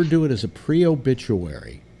referred to it as a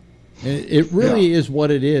pre-obituary. And it really is what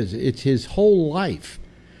it is. It's his whole life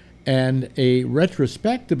and a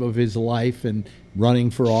retrospective of his life and running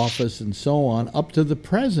for office and so on up to the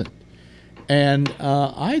present. And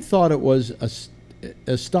I thought it was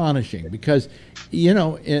astonishing because,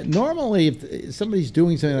 normally if somebody's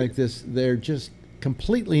doing something like this, they're just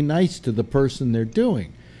completely nice to the person they're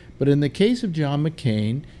doing. But in the case of John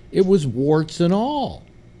McCain, it was warts and all.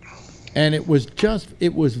 And it was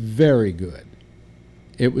very good.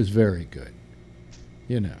 It was very good.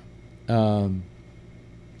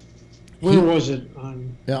 Where was it?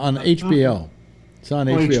 On HBO. It's on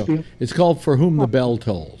HBO. HBO. It's called For Whom the Bell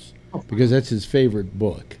Tolls, because that's his favorite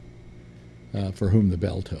book, For Whom the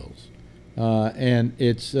Bell Tolls. And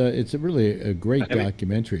it's really a great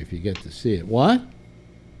documentary if you get to see it. What?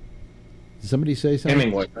 Did somebody say something?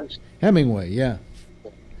 Hemingway. Hemingway, yeah.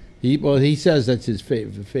 He says that's his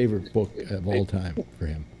favorite book of all time for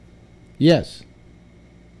him. Yes.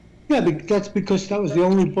 Yeah, that's because that was the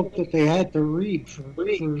only book that they had to read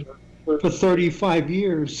for 35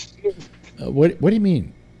 years. What do you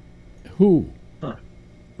mean? Who?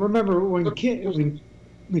 Remember when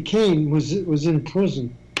McCain was in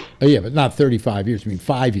prison? Oh yeah, but not 35 years. I mean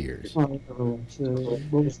 5 years.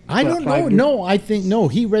 I don't know. No, I think no.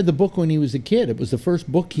 He read the book when he was a kid. It was the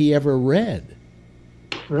first book he ever read.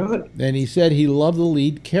 Really? And he said he loved the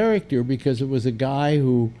lead character because it was a guy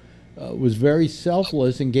who was very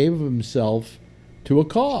selfless and gave of himself to a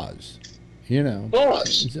cause. You know.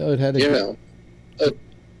 Cause. So it had a.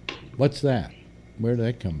 What's that? Where did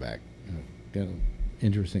that come back? Got an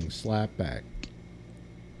interesting slap back.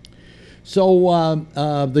 So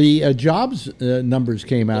the jobs numbers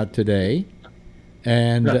came out today,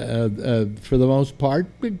 and for the most part,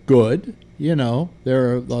 good. You know,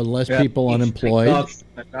 there are less people unemployed.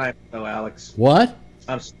 Though, Alex. What?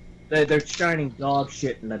 They're shining dog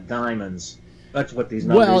shit in the diamonds. That's what these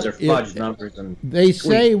numbers are, fudge numbers. And they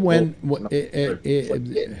say when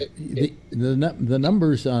the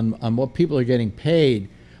numbers on what people are getting paid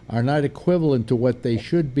are not equivalent to what they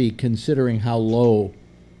should be, considering how low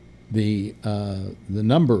the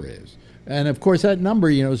number is. And of course that number,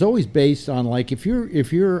 you know, is always based on, like, if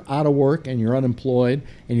you're out of work and you're unemployed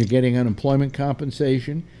and you're getting unemployment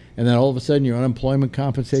compensation, and then all of a sudden your unemployment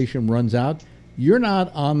compensation runs out, you're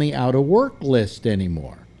not on the out of work list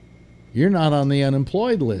anymore. You're not on the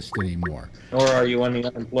unemployed list anymore. Or are you on the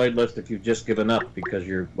unemployed list if you've just given up because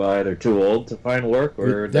you're either too old to find work,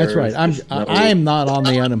 or that's right. I am not on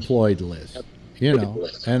the unemployed list, you know,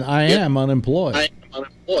 and I am unemployed. Wait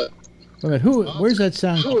a minute, where's that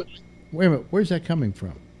sound? Wait a minute, where's that coming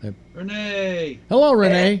from? Renee. Hello,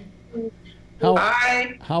 Renee.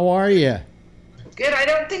 Hi. How are you? Good. I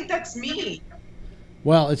don't think that's me.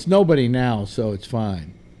 Well, it's nobody now, so it's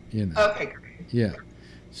fine. You know. Okay, great. Yeah.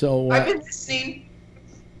 So I've been listening.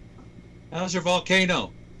 How's your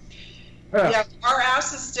volcano? Yeah, our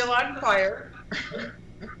ass is still on fire.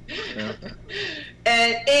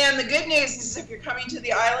 And the good news is, if you're coming to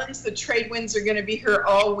the islands, the trade winds are going to be here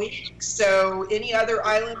all week. So any other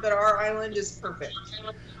island but our island is perfect.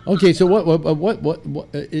 Okay, so what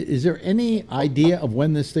is there any idea of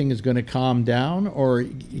when this thing is going to calm down, or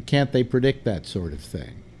can't they predict that sort of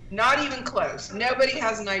thing? Not even close. Nobody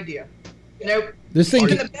has an idea. Nope. This thing.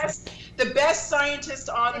 Even the best scientists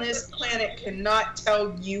on this planet cannot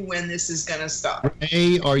tell you when this is going to stop.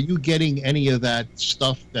 Hey, are you getting any of that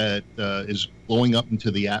stuff that is blowing up into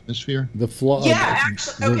the atmosphere? The flood. Yeah,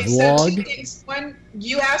 actually. Okay, so 2 things. One,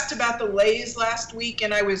 you asked about the Lays last week,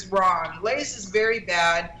 and I was wrong. Lays is very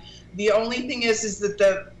bad. The only thing is that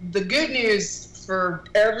the good news for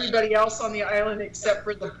everybody else on the island except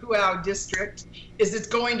for the Puau district is it's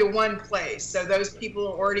going to one place. So those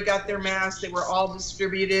people who already got their masks, they were all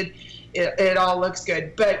distributed. It all looks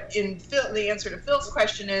good. But the answer to Phil's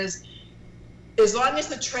question is, as long as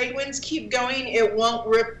the trade winds keep going, it won't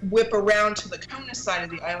whip around to the Kona side of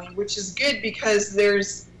the island, which is good because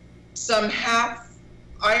there's some half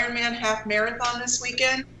Ironman, half marathon this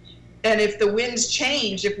weekend. And if the winds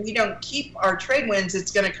change, if we don't keep our trade winds,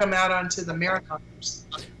 it's going to come out onto the marathoners.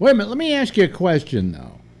 Wait a minute. Let me ask you a question,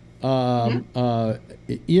 though.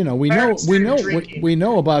 You know, we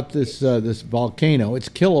know about this volcano. It's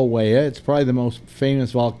Kilauea. It's probably the most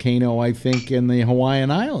famous volcano, I think, in the Hawaiian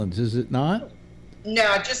Islands. Is it not?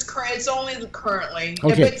 No, it's only currently.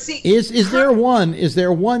 Okay. But see, is there one? Is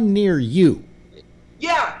there one near you?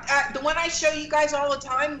 Yeah, the one I show you guys all the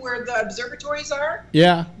time, where the observatories are.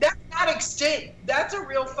 Yeah. That's not extinct. That's a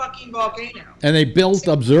real fucking volcano. And they built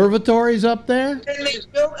observatories up there? And they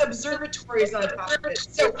built observatories on top of it.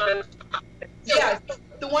 So, yeah,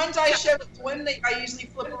 the ones I show, the one that I usually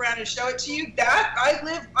flip around and show it to you,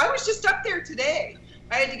 I was just up there today.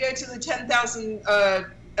 I had to go to the 10,000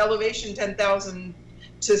 elevation, 10,000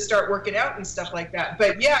 to start working out and stuff like that.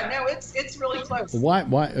 But yeah, no, it's really close. Why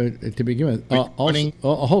to begin with?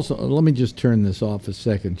 Also, let me just turn this off a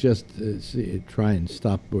second. Just try and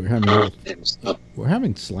stop. We're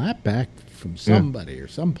having slap back from somebody or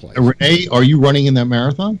someplace. Renee, are you running in that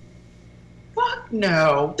marathon? Fuck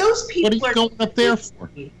no. Those people What are you going up there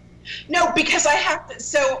for? No, because I have to.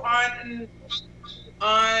 So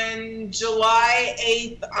On July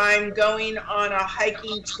 8th, I'm going on a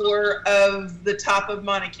hiking tour of the top of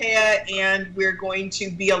Mauna Kea, and we're going to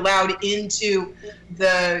be allowed into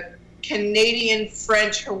the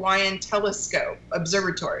Canadian-French-Hawaiian Telescope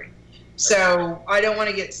Observatory. So I don't want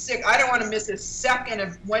to get sick. I don't want to miss a second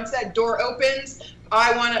of, once that door opens,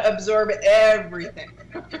 I want to absorb everything.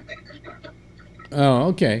 Oh,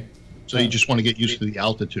 okay. So you just want to get used to the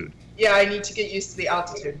altitude. Yeah, I need to get used to the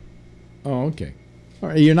altitude. Oh, okay. All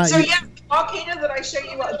right, you're not. So yeah, the volcano that I show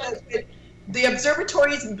you, the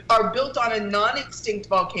observatories are built on a non-extinct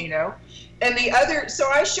volcano, and the other. So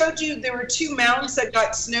I showed you there were 2 mountains that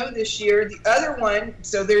got snow this year. The other one,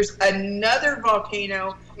 so there's another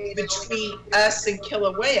volcano between us and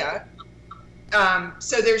Kilauea.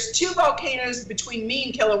 So there's 2 volcanoes between me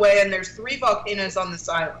and Kilauea, and there's 3 volcanoes on this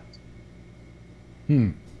island.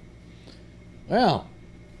 Well.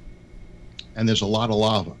 And there's a lot of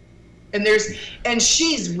lava. And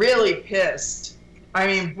she's really pissed. I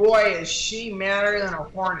mean, boy, is she madder than a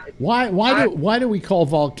hornet. Why do we call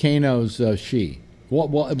volcanoes she?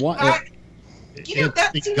 What? You know,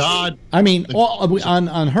 that's God. I mean,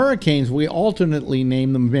 on hurricanes we alternately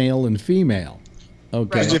name them male and female. Okay.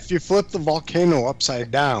 Because if you flip the volcano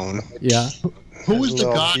upside down, yeah. Who is the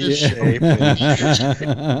goddess?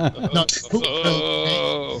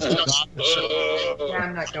 Yeah,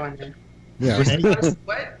 I'm not going there. Yeah.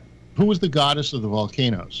 What? Who was the goddess of the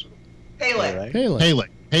volcanoes? Pele.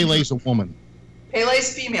 Pele's a woman.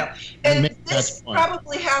 Pele's female. And this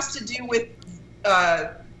probably has to do with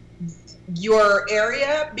your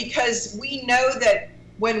area, because we know that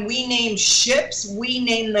when we name ships, we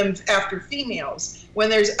name them after females. When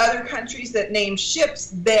there's other countries that name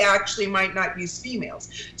ships, they actually might not use females.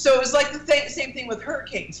 So it was like the same thing with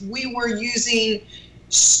hurricanes. We were using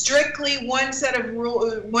strictly one set of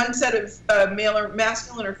male or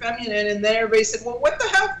masculine or feminine, and then everybody said, well, what the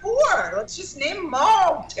hell for? Let's just name them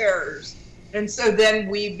all terrors. And so then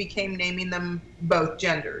we became naming them both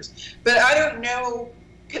genders. But I don't know,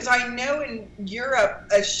 because I know in Europe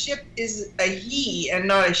a ship is a he and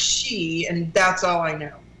not a she, and that's all I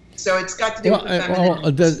know. So it's got to do with the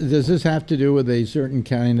feminine. Does this have to do with a certain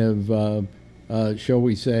kind of, shall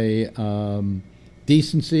we say,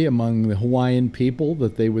 decency among the Hawaiian people,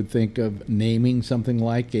 that they would think of naming something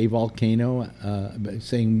like a volcano,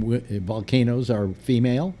 saying volcanoes are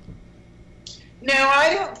female? No,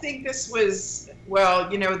 I don't think this was,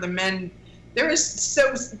 well, you know, the men, there was,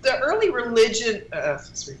 so the early religion,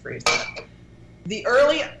 let's rephrase that. The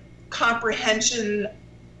early comprehension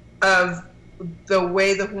of the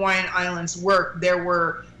way the Hawaiian Islands work, there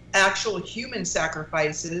were actual human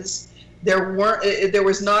sacrifices. There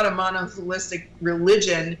was not a monotheistic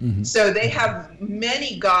religion, so they have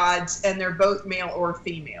many gods, and they're both male or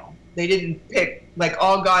female. They didn't pick, like,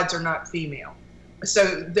 all gods are not female. So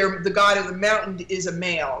the god of the mountain is a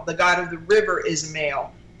male, the god of the river is a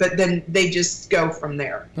male, but then they just go from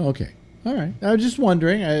there. Okay, all right. I was just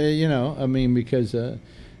wondering, you know, I mean, because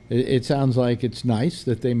it sounds like it's nice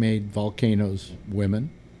that they made volcanoes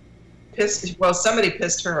women. Well, somebody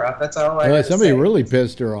pissed her off. That's all I have to somebody say. really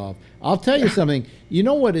pissed her off. I'll tell you something. You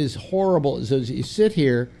know what is horrible is as you sit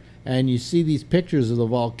here and you see these pictures of the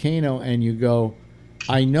volcano and you go,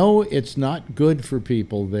 I know it's not good for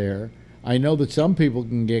people there. I know that some people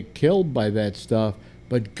can get killed by that stuff,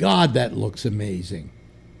 but God, that looks amazing.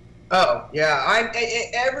 Oh, yeah.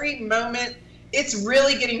 Every moment, it's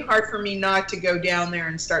really getting hard for me not to go down there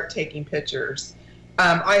and start taking pictures.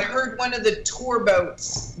 I heard one of the tour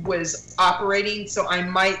boats was operating, so I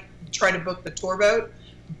might try to book the tour boat,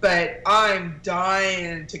 but I'm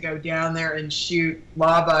dying to go down there and shoot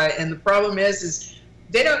lava. And the problem is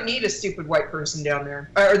they don't need a stupid white person down there,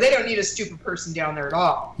 or they don't need a stupid person down there at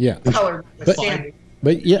all. Yeah. Color notwithstanding.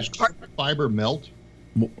 But yeah. Does carpet fiber melt?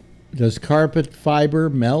 Does carpet fiber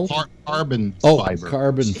melt? Carbon fiber.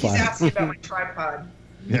 Carbon He's fiber. asking about my tripod.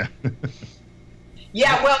 Yeah.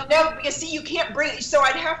 Yeah, well, no, because see, you can't bring, so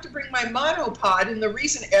I'd have to bring my monopod, and the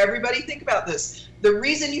reason, everybody think about this, the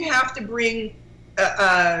reason you have to bring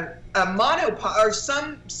a monopod or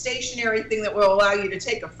some stationary thing that will allow you to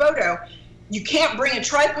take a photo, you can't bring a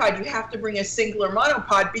tripod, you have to bring a singular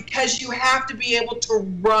monopod, because you have to be able to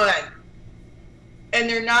run. And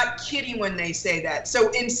they're not kidding when they say that.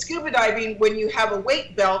 So in scuba diving, when you have a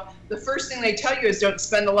weight belt, the first thing they tell you is don't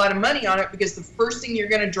spend a lot of money on it, because the first thing you're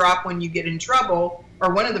going to drop when you get in trouble,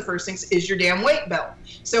 or one of the first things, is your damn weight belt.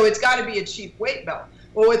 So it's got to be a cheap weight belt.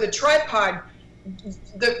 Well, with a tripod,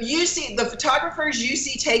 the photographers you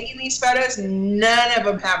see taking these photos, none of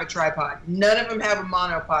them have a tripod. None of them have a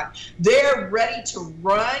monopod. They're ready to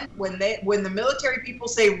run. When the military people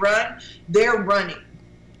say run, they're running.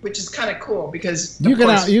 which is kind of cool because You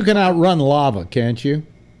can outrun lava, can't you?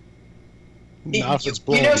 Not if it's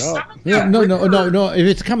blowing up. Yeah, no. If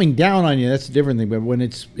it's coming down on you, that's a different thing. But when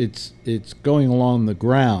it's going along the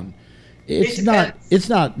ground, it's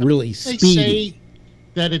not really They speedy. say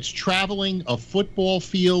that it's traveling a football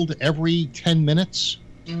field every 10 minutes.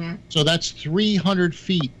 Mm-hmm. So that's 300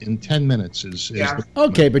 feet in 10 minutes.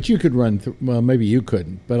 Okay, but you could run. Well, maybe you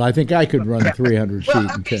couldn't, but I think I could run 300 feet in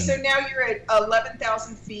 10. Okay, so now you're at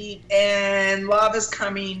 11,000 feet, and lava's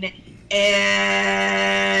coming,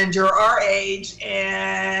 and you're our age,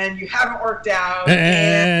 and you haven't worked out,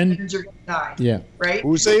 and you're gonna die. Yeah. Right.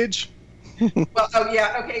 Whose age? Well, oh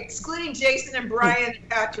yeah, okay. Excluding Jason and Brian and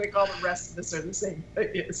Patrick, all the rest of us are the same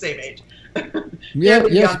age. Yeah.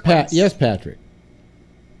 Yes, Patrick.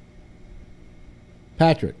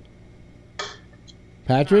 Patrick.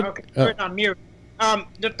 Okay, put it on mute.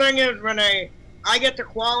 The thing is, Renee, I get to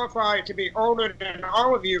qualify to be older than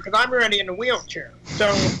all of you because I'm already in a wheelchair.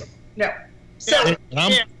 So no. So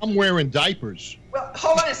I'm wearing diapers. Well,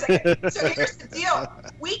 hold on a second. So here's the deal.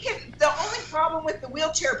 The only problem with the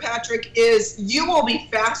wheelchair, Patrick, is you will be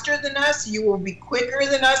faster than us. You will be quicker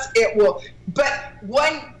than us. But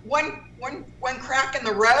one crack in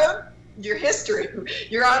the road, your history.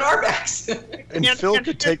 You're on our backs. And Phil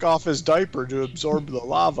could take off his diaper to absorb the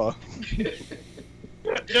lava.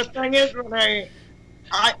 The thing is, Renee,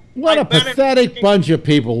 what a pathetic bunch of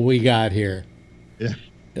people we got here. Yeah.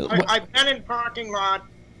 I've been in parking lot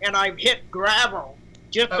and I've hit gravel,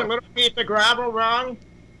 just a little piece of gravel wrong,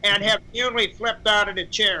 and have nearly flipped out of the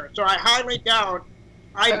chair. So I highly doubt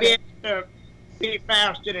I'd be able to be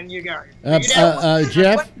faster than you guys.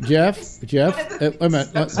 Jeff. Wait a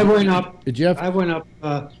minute. I went up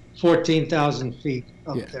 14,000 feet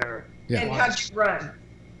up there. Yeah. And how'd you run?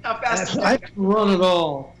 How fast? I didn't run at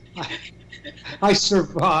all. I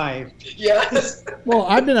survived. Yes. Well,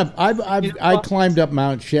 I've been up. I climbed up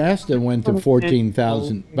Mount Shasta and went to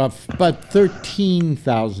 14,000, about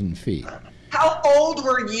 13,000 feet. How old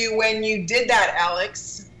were you when you did that,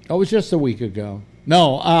 Alex? Oh, it was just a week ago.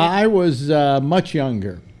 No, I was much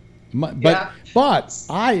younger, but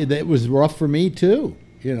it was rough for me too.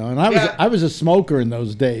 You know, and I was a smoker in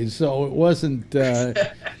those days, so it wasn't.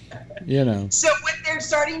 You know. So what they're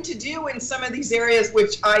starting to do in some of these areas,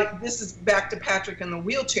 this is back to Patrick and the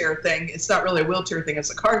wheelchair thing. It's not really a wheelchair thing; it's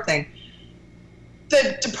a car thing.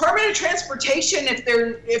 The Department of Transportation, if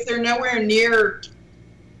they're nowhere near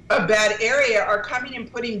a bad area, are coming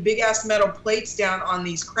and putting big ass metal plates down on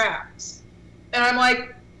these cracks, and I'm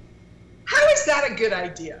like, how is that a good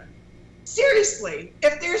idea? Seriously,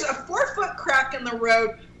 if there's a 4-foot crack in the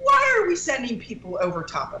road, why are we sending people over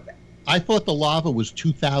top of it? I thought the lava was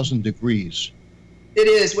 2,000 degrees. It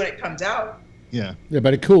is when it comes out. Yeah. Yeah,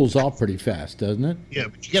 but it cools off pretty fast, doesn't it? Yeah,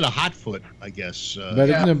 but you get a hot foot, I guess. But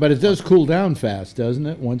it does cool down fast, doesn't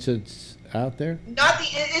it? Once it's out there.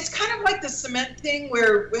 It's kind of like the cement thing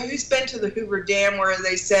where who's been to the Hoover Dam where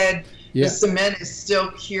they said the cement is still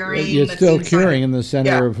curing. It's still curing in the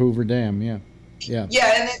center of Hoover Dam. Yeah. Yeah.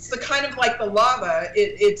 Yeah, and it's the kind of like the lava.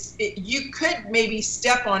 You could maybe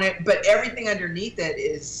step on it, but everything underneath it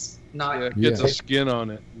is not. Yeah, it gets a skin on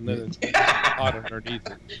it, and then it's hot underneath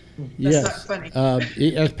it. Yes. That's not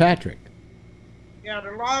funny. As Patrick. Yeah,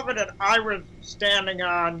 the lava that I was standing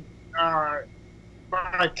on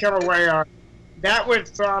by Kilauea, that was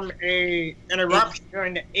from an eruption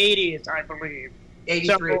during the 80s, I believe.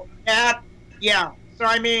 83. So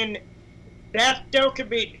I mean, that still could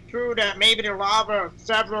be true that maybe the lava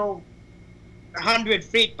several 100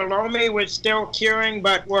 feet below me was still curing,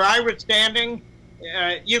 but where I was standing,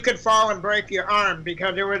 you could fall and break your arm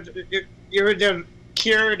because you were just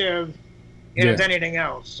cured as anything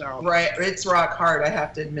else. So right, it's rock hard. I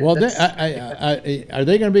have to admit. Well, are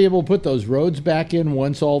they going to be able to put those roads back in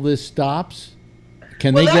once all this stops?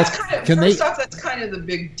 That's kind of the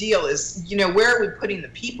big deal. Is where are we putting the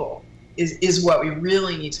people? Is what we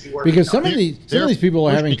really need to be working on. Because some of these people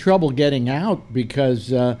are having trouble getting out because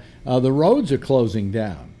the roads are closing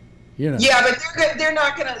down. You know. Yeah, but they're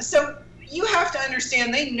not going to. So you have to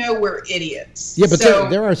understand, they know we're idiots. Yeah, but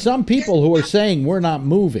there are some people who are saying we're not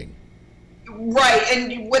moving. Right,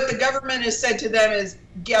 and what the government has said to them is,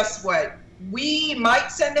 guess what? We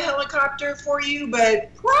might send a helicopter for you,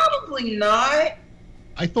 but probably not.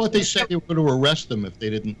 I thought they said they were going to arrest them if they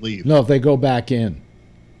didn't leave. No, if they go back in.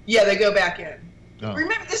 Yeah, they go back in. Oh.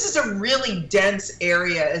 Remember, this is a really dense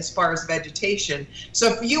area as far as vegetation.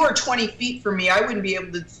 So if you were 20 feet from me, I wouldn't be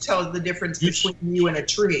able to tell the difference between you and a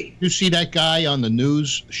tree. You see that guy on the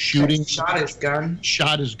news shooting? Shot his gun.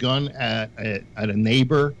 Shot his gun at a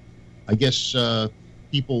neighbor. I guess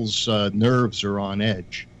people's nerves are on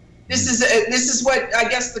edge. This is what I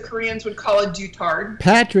guess the Koreans would call a dutard.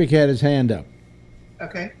 Patrick had his hand up.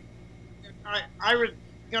 Okay. I was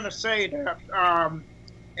going to say that,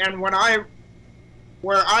 and where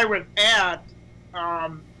I was at,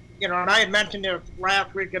 you know, and I had mentioned it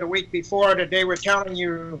last week or the week before that they were telling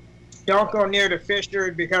you don't go near the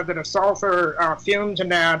fissure because of the sulfur fumes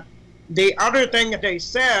and that. The other thing that they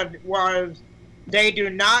said was they do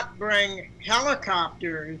not bring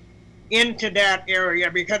helicopters into that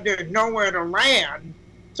area because there's nowhere to land.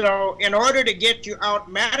 So in order to get you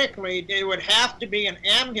out medically, there would have to be an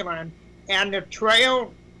ambulance, and the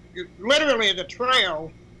trail, literally the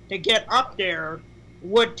trail to get up there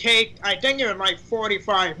would take, I think it was like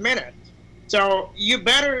 45 minutes. So you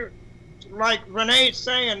better, like Renee's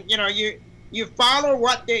saying, you know, you follow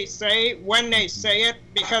what they say when they say it,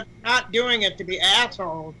 because they're not doing it to be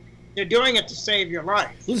assholes. They're doing it to save your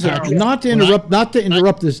life. Listen, so, not to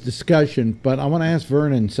interrupt this discussion, but I want to ask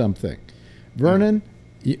Vernon something. Vernon,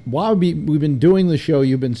 while we've been doing the show,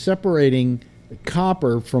 you've been separating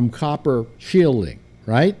copper from copper shielding,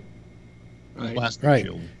 right? Right. Plastic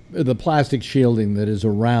shielding. The plastic shielding that is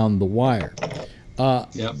around the wire.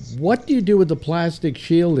 Yep. What do you do with the plastic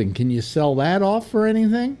shielding? Can you sell that off for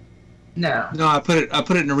anything? No. No, I put it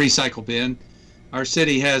in a recycle bin. Our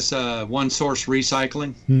city has one source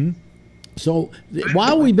recycling. So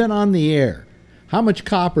while we've been on the air, how much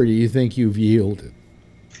copper do you think you've yielded?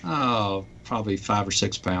 Oh, probably 5 or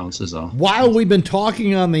 6 pounds is all. While we've been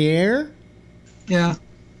talking on the air? Yeah.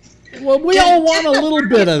 Well, we all want a little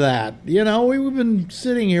bit of that. You know, we've been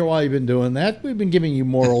sitting here while you've been doing that. We've been giving you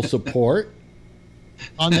moral support.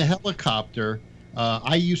 On the helicopter,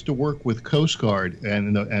 I used to work with Coast Guard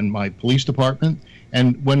and my police department.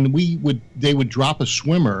 And when they would drop a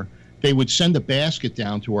swimmer, they would send a basket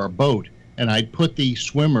down to our boat, and I'd put the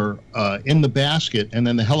swimmer in the basket, and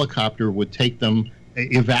then the helicopter would take them,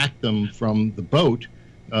 evac them from the boat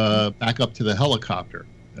back up to the helicopter.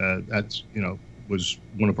 That's, you know, was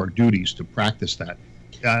one of our duties to practice that.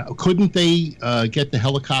 Couldn't they get the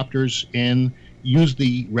helicopters in, use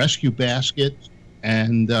the rescue basket,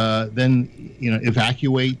 and then, you know,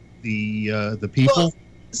 evacuate the people? Well,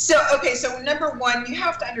 so number one, you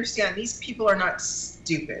have to understand these people are not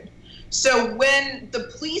stupid. So when the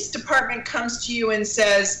police department comes to you and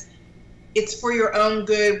says, it's for your own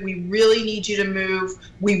good, we really need you to move,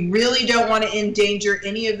 we really don't want to endanger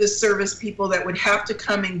any of the service people that would have to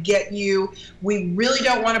come and get you, we really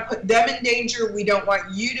don't want to put them in danger, we don't want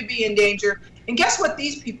you to be in danger. And guess what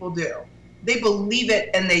these people do? They believe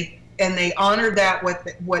it, and they honor that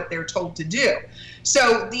what they're told to do.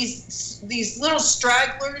 So these little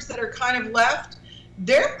stragglers that are kind of left,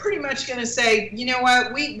 they're pretty much going to say, you know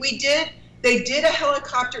what, they did a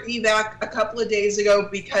helicopter evac a couple of days ago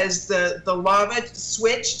because the lava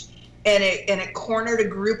switched and it cornered a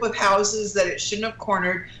group of houses that it shouldn't have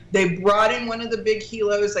cornered. They brought in one of the big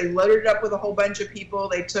helos, they loaded it up with a whole bunch of people,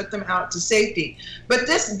 they took them out to safety. But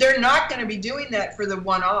they're not going to be doing that for the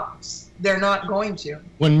one-offs. They're not going to.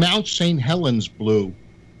 When Mount St. Helens blew,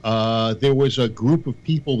 there was a group of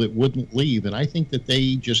people that wouldn't leave, and I think that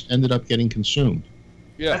they just ended up getting consumed.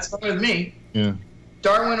 Yeah. That's fine with me. Yeah.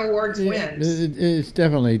 Darwin Awards wins. It's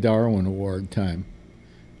definitely Darwin Award time.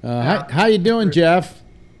 How you doing, Jeff?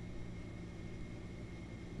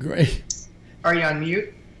 Great. Are you on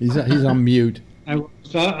mute? He's on mute.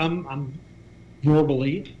 I'm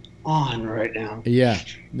verbally on right now. Yeah.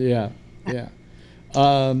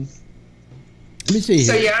 Let me see here.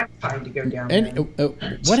 So yeah, I'm trying to go down there.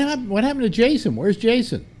 What happened to Jason? Where's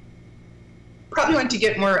Jason? Probably went to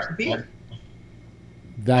get more beer.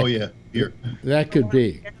 Beer. That could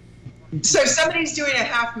be. So somebody's doing a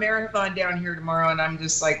half marathon down here tomorrow, and I'm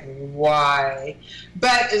just like, why?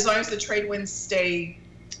 But as long as the trade winds stay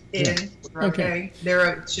in, we're okay.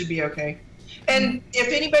 It should be okay. And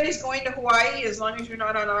if anybody's going to Hawaii, as long as you're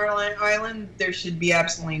not on our island, there should be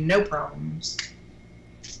absolutely no problems.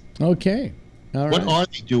 Okay. All right. What are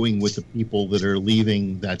they doing with the people that are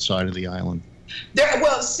leaving that side of the island?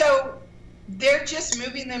 So they're just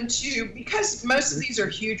moving them to, because most of these are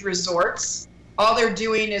huge resorts, all they're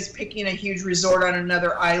doing is picking a huge resort on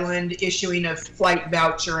another island, issuing a flight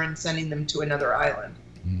voucher, and sending them to another island.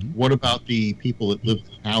 What about the people that live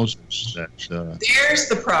in houses? There's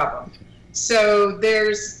the problem. So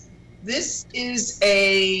this is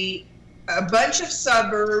a bunch of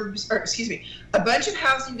suburbs, or excuse me, a bunch of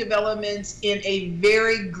housing developments in a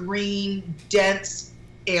very green, dense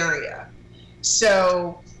area.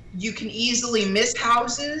 So you can easily miss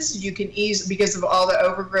houses. You can because of all the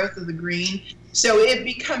overgrowth of the green. So it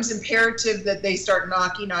becomes imperative that they start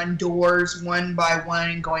knocking on doors one by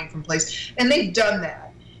one and going from place. And they've done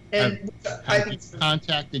that. And I Have think you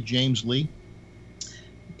contacted James Lee?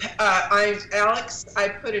 Alex, I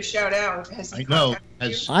put a shout out. Has he I know.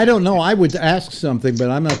 contacted you? I don't know. I would ask something, but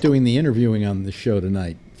I'm not doing the interviewing on the show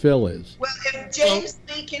tonight. Phil is. Well, if James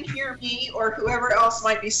Lee can hear me or whoever else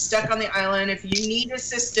might be stuck on the island, if you need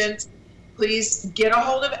assistance, please get a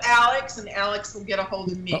hold of Alex, and Alex will get a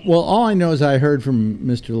hold of me. Well, all I know is I heard from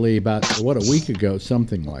Mr. Lee about, a week ago,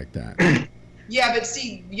 something like that. Yeah, but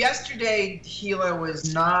see, yesterday Gila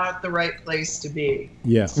was not the right place to be.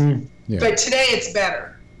 Yeah. Yeah. But today it's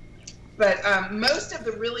better. But most of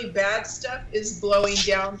the really bad stuff is blowing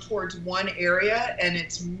down towards one area, and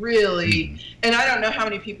it's really, and I don't know how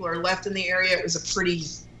many people are left in the area. It was a pretty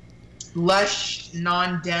lush,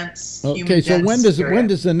 non-dense, Okay, so human-dense when area.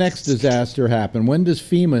 does the next disaster happen? When does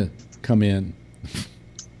FEMA come in?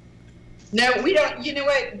 No, we don't. You know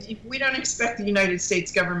what? We don't expect the United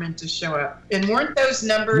States government to show up. And weren't those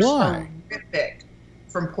numbers Why? horrific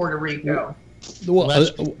from Puerto Rico? Well,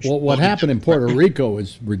 what happened in Puerto Rico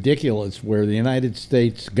is ridiculous, where the United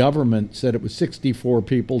States government said it was 64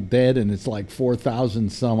 people dead, and it's like 4,000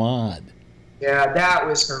 some odd. Yeah, that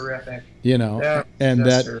was horrific. You know, That and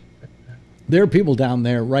was that horrific. there are people down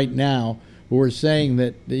there right now who are saying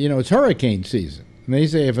that, you know, it's hurricane season, and they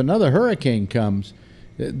say if another hurricane comes,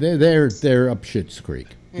 they're up Schitt's Creek.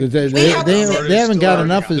 They haven't got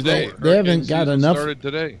enough. They haven't got enough. Started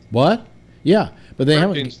today. What? Yeah, but they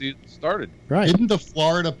Hurricane haven't. season started. Right. Didn't the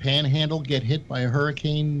Florida Panhandle get hit by a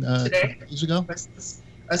hurricane Today? 2 days ago? A small-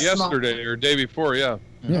 Yesterday or day before, yeah.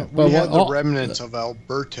 Yeah, We but had what, the remnants of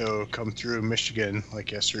Alberto come through Michigan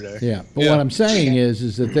like yesterday. yeah, but Yeah. what I'm saying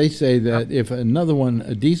is that they say that if another one,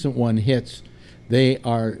 a decent one, hits, they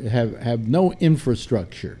have no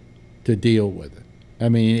infrastructure to deal with it. I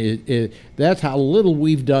mean, that's how little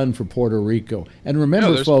we've done for Puerto Rico. And remember,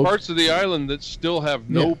 Yeah, there's folks. parts of the island that still have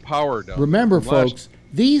no Yeah. power down. Remember, from last- folks,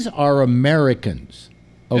 these are Americans.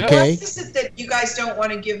 Yeah. Okay. Well, is it that you guys don't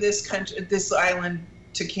want to give this country, this island,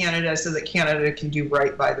 to Canada so that Canada can do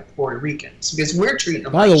right by the Puerto Ricans? Because we're treating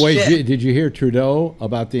them By like the way, shit. did you hear Trudeau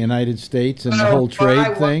about the United States and the whole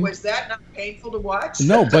trade thing? Was that not painful to watch?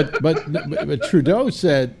 No, but Trudeau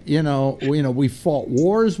said, you know, we fought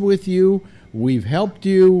wars with you, we've helped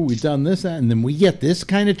you, we've done this, that, and then we get this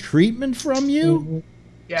kind of treatment from you.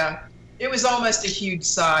 Yeah, it was almost a huge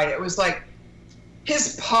sigh. It was like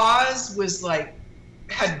his pause was like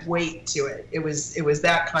had weight to it. It was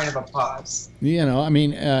that kind of a pause. You know, I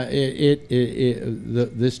mean,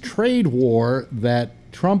 this trade war that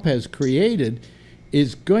Trump has created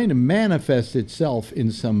is going to manifest itself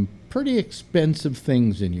in some pretty expensive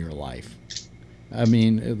things in your life. I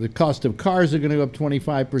mean, the cost of cars are going to go up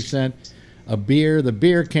 25%. The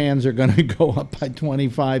beer cans are going to go up by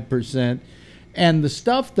 25%. And the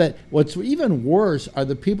stuff what's even worse are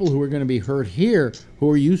the people who are going to be hurt here, who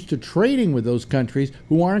are used to trading with those countries,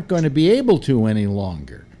 who aren't going to be able to any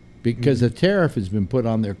longer because a tariff has been put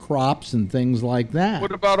on their crops and things like that.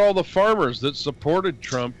 What about all the farmers that supported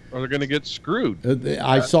Trump are going to get screwed?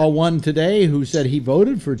 I saw one today who said he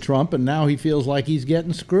voted for Trump and now he feels like he's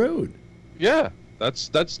getting screwed. Yeah, that's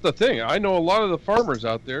the thing. I know a lot of the farmers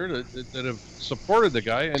out there that have supported the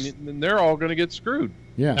guy, and they're all going to get screwed.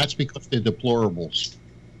 Yeah. That's because they're deplorables.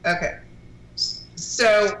 Okay.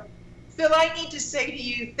 So, Phil, I need to say to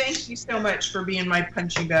you, thank you so much for being my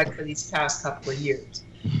punching bag for these past couple of years.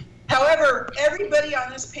 However, everybody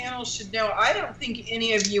on this panel should know I don't think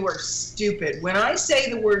any of you are stupid. When I say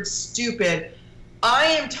the word stupid, I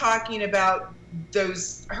am talking about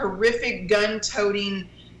those horrific gun-toting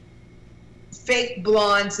fake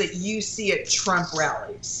blondes that you see at Trump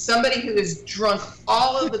rallies. Somebody who has drunk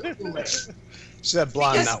all of the Kool-Aid. She said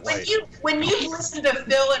blonde, Because not white. when you've listened to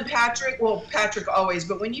Phil and Patrick, well, Patrick always,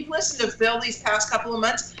 but when you've listened to Phil these past couple of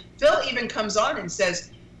months, Phil even comes on and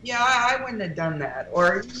says, yeah, I wouldn't have done that.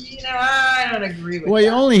 Or, I don't agree with Well, that.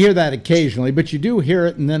 you only hear that occasionally, but you do hear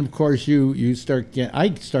it, and then, of course,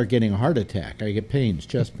 I start getting a heart attack. I get pains,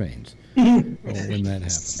 chest pains, when that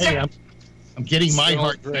happens. Hey, I'm getting my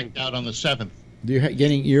heart checked out on the 7th. You're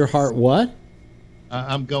getting your heart what?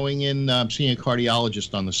 I'm going in, seeing a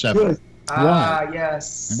cardiologist on the 7th. Ah,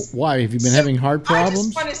 yes. Why? Have you been having heart I problems?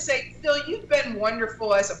 just want to say, Phil, you've been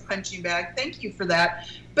wonderful as a punching bag. Thank you for that.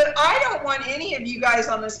 But I don't want any of you guys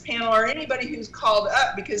on this panel or anybody who's called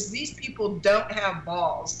up, because these people don't have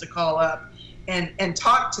balls to call up and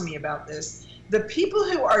talk to me about this. The people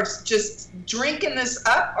who are just drinking this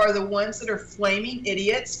up are the ones that are flaming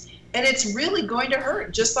idiots, and it's really going to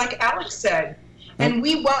hurt, just like Alex said. And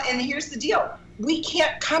and here's the deal. We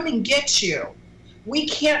can't come and get you. We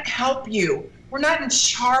can't help you. We're not in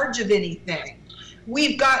charge of anything.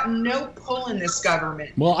 We've got no pull in this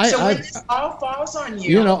government. Well, when this all falls on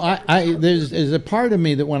you. You know, there's a part of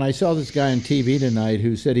me that when I saw this guy on TV tonight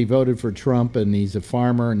who said he voted for Trump and he's a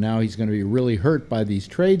farmer and now he's going to be really hurt by these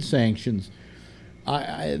trade sanctions,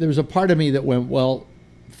 there was a part of me that went, well,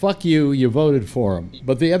 fuck you, you voted for him.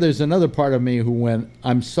 But there's another part of me who went,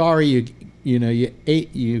 I'm sorry, you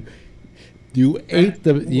ate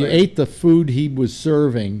the food he was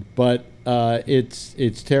serving, but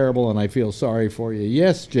it's terrible, and I feel sorry for you.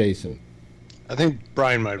 Yes, Jason. I think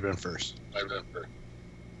Brian might have been first.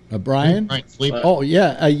 Brian? Oh,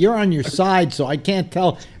 yeah. You're on your side, so I can't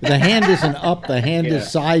tell. The hand isn't up. The hand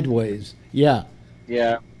is sideways. Yeah.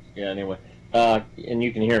 Yeah. Anyway, and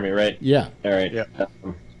you can hear me, right? Yeah. All right. Yeah.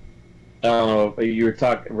 I don't know. You were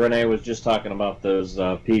talking. Renee was just talking about those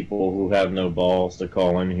people who have no balls to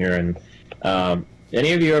call in here. And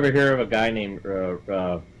any of you ever hear of a guy named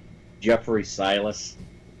Jeffrey Silas?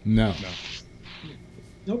 No.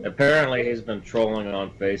 Nope. Apparently, he's been trolling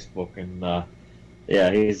on Facebook, and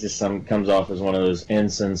he's just comes off as one of those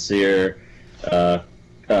insincere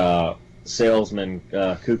salesman,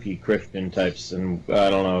 kooky Christian types. And I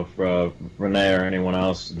don't know if Renee or anyone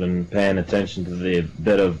else has been paying attention to the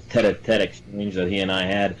bit of tete-a-tete exchange that he and I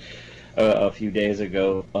had a few days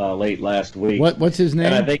ago, late last week. What's his name?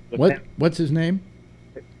 And I think what's his name?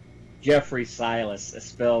 Jeffrey Silas,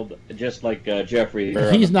 spelled just like Jeffrey.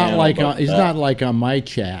 He's not like on my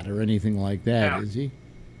chat or anything like that, is he?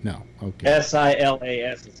 No. Okay.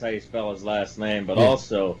 Silas is how you spell his last name, but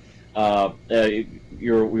also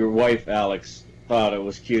your wife Alex thought it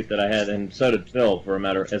was cute that I had, and so did Phil.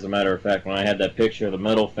 As a matter of fact, when I had that picture of the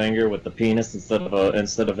middle finger with the penis instead of a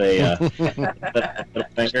middle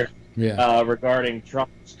finger, regarding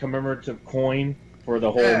Trump's commemorative coin for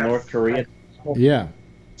the whole North Korea. Yeah.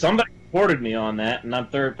 Somebody reported me on that, and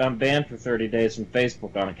I'm banned for 30 days from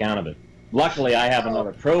Facebook on account of it. Luckily, I have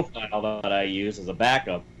another profile that I use as a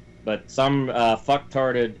backup, but some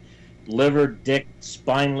fucktarded, liver, dick,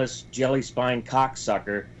 spineless, jelly spine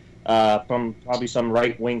cocksucker from probably some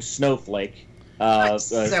right-wing snowflake. Well,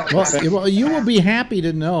 you will be happy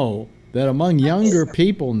to know that among younger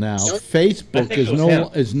people now, Facebook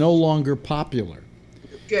is no longer popular.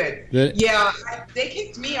 Good. They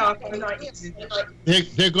kicked me off. I'm not using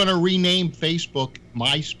it. They're going to rename Facebook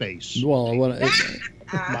MySpace. Well,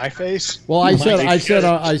 My face. Well, I said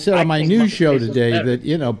on my news show today that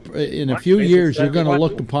in a few years you're going to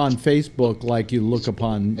look upon Facebook like you look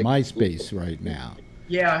upon MySpace right now.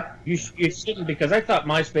 Yeah. You shouldn't, because I thought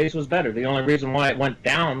MySpace was better. The only reason why it went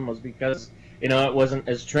down was because it wasn't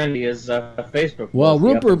as trendy as Facebook. Well,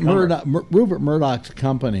 Rupert Murdoch's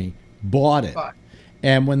company bought it.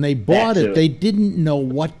 And when they bought it, they didn't know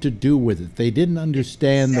what to do with it. They didn't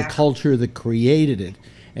understand the culture that created it.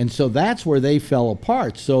 And so that's where they fell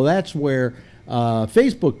apart. So that's where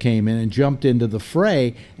Facebook came in and jumped into the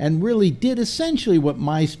fray and really did essentially what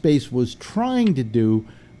MySpace was trying to do,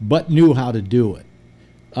 but knew how to do it.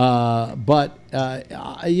 I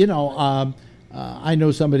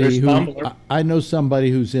know somebody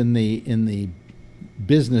who's in the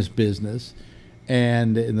business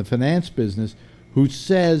and in the finance business, who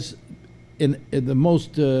says in the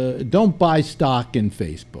most don't buy stock in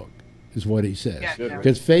Facebook, is what he says,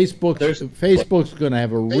 because Facebook's going to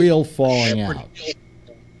have a real falling out.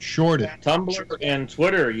 Short it. Tumblr and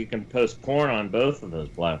Twitter, you can post porn on both of those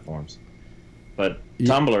platforms, but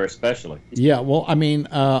Tumblr especially. Yeah, well, I mean,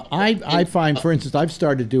 I find, for instance, I've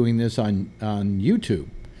started doing this on YouTube,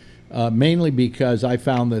 mainly because I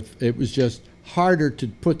found that it was just harder to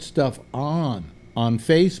put stuff on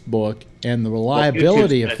Facebook, and the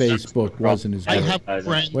reliability of Facebook wasn't as good. I have a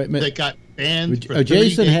friend that got banned for 30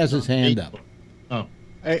 Jason days has his hand up. Oh.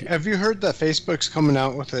 Hey, have you heard that Facebook's coming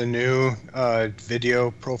out with a new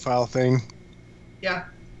video profile thing? Yeah,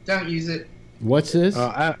 don't use it. What's this?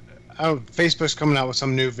 Facebook's coming out with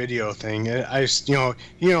some new video thing.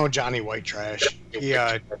 Johnny White Trash.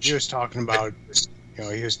 He was talking about,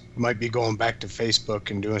 he might be going back to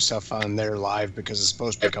Facebook and doing stuff on there live because it's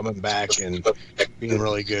supposed to be coming back and being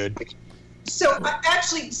really good. So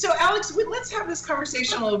Alex, let's have this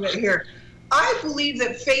conversation a little bit here. I believe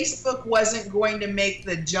that Facebook wasn't going to make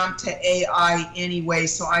the jump to AI anyway,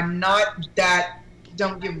 so I'm not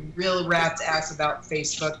don't give real rat's ass about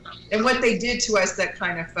Facebook and what they did to us that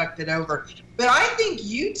kind of fucked it over. But I think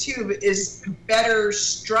YouTube is better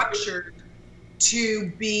structured to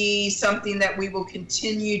be something that we will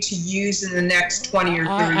continue to use in the next 20 or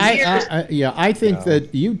 30 years. I think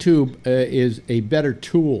that YouTube is a better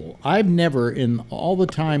tool. I've never, in all the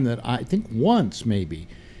time that I think once maybe,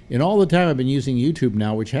 in all the time I've been using YouTube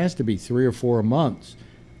now, which has to be 3 or 4 months,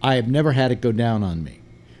 I have never had it go down on me.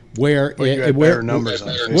 where Well, you had better numbers on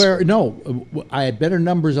Facebook. I had better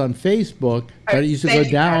numbers on Facebook, but it used to go Thank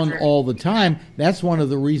you, down Patrick. all the time. That's one of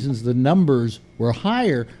the reasons the numbers were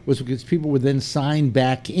higher, was because people would then sign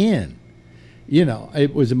back in. You know,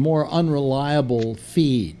 it was a more unreliable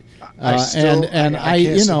feed. I can't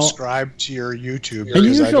you know, subscribe to your YouTube And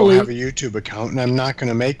because I don't usually- have a YouTube account, and I'm not going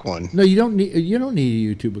to make one. no, you don't need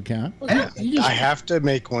a YouTube account. You just- I have to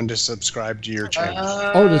make one to subscribe to your channel.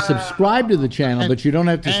 to subscribe to the channel, but you don't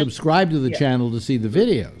have to subscribe to the channel to see the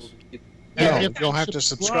videos. No, If you don't have to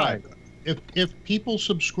subscribe. If people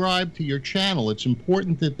subscribe to your channel, it's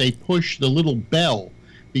important that they push the little bell,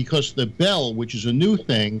 because the bell, which is a new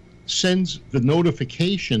thing, sends the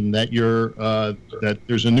notification that you're that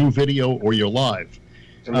there's a new video or you're live.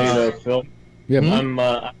 To me, though, Phil,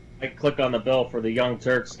 Yeah, I click on the bell for the Young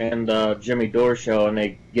Turks and Jimmy Dore show, and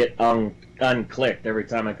they get unclicked every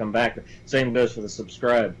time I come back. Same goes for the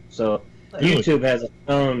subscribe. So Really? YouTube has its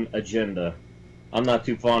own agenda. I'm not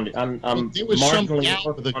too fond. I'm There was some marginally gal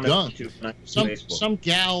more with a fond of gun. YouTube than I am Some Facebook. some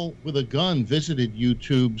gal with a gun visited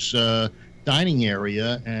YouTube's dining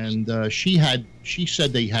area, and she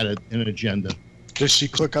said they had an agenda. Does she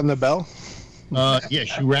click on the bell? Yeah,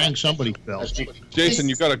 she rang somebody's bell. Jason,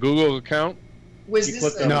 you got a Google account? Was She this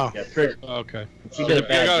clicked a, on No. it, yeah, trigger. Okay. She If did you a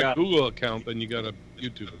bad got job. a Google account, then you got a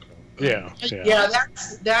YouTube account. Yeah. yeah,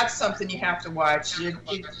 that's something you have to watch.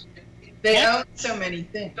 They own so many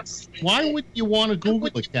things. Why would you want a Google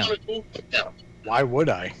account? Why would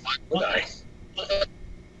I?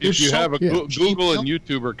 If you have a Yeah. Google and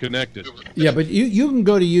YouTube are connected. yeah, but you can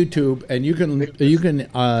go to YouTube and you can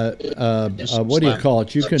what do you call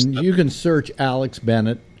it? You can search Alex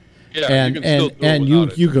Bennett. Yeah, And you can still do it and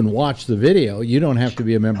without it. you can watch the video. You don't have to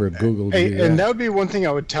be a member of Google to Hey, do and that. that would be one thing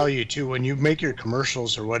I would tell you too when you make your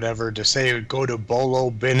commercials or whatever to say go to Bolo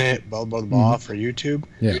Bennett blah blah blah for YouTube.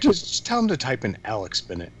 Yeah. Just tell them to type in Alex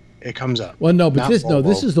Bennett. It comes up. Well, no, but Not this Bolo.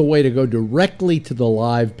 is the way to go directly to the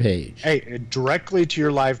live page. Hey, directly to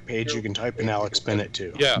your live page, you can type in Alex Bennett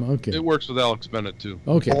too. Yeah, Okay. it works with Alex Bennett too.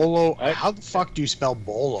 Okay, Bolo. How the fuck do you spell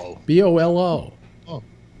Bolo? BOLO.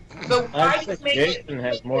 But why I do you think make it? Jason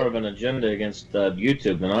has more of an agenda against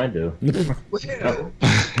YouTube than I do.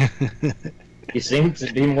 He seems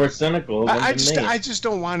to be more cynical than I me. just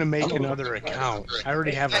don't want to make another account. I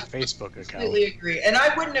already have a Facebook account. Completely agree, and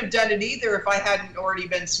I wouldn't have done it either if I hadn't already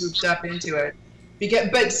been swooped up into it.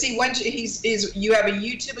 But see, once you have a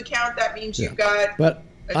YouTube account, that means you've got. But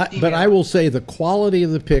I will say the quality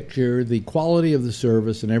of the picture, the quality of the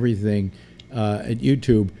service, and everything at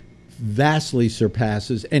YouTube vastly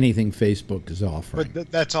surpasses anything Facebook is offering. But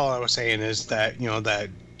that's all I was saying is that that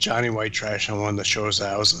Johnny White Trash on one of the shows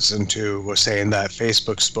that I was listening to was saying that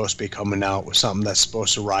Facebook's supposed to be coming out with something that's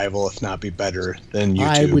supposed to rival, if not be better than YouTube.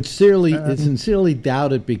 I would sincerely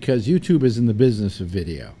doubt it because YouTube is in the business of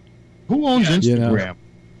video. Who owns Instagram? You know.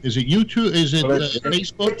 Is it YouTube? Is it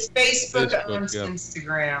Facebook? It's Facebook Facebook, owns yeah.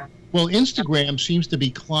 Instagram. Well, Instagram seems to be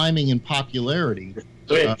climbing in popularity.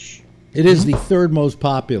 Twitch. It is the third most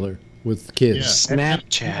popular with kids.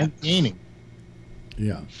 Snapchat. And gaining.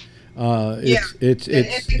 Yeah. And It's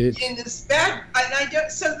it's bad. And I don't.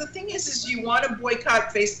 So the thing is you want to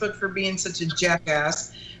boycott Facebook for being such a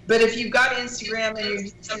jackass. But if you've got Instagram and you're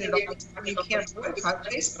using it all the time, you can't boycott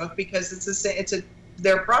Facebook because it's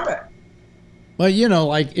their product. well,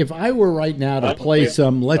 like if I were right now to play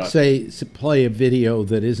some, let's say, play a video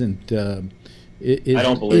that isn't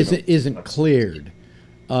cleared,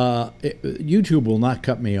 YouTube will not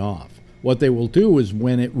cut me off. What they will do is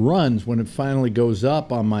when it finally goes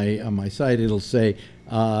up on my site, it'll say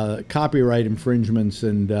copyright infringements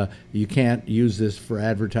and you can't use this for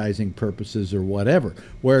advertising purposes or whatever.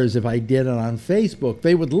 Whereas if I did it on Facebook,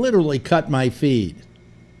 they would literally cut my feed.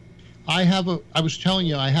 I was telling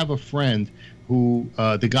you, I have a friend who,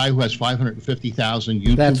 the guy who has 550,000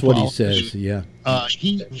 YouTube That's what he followers, says. Yeah.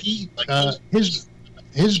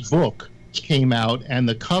 His book came out and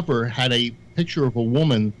the cover had a picture of a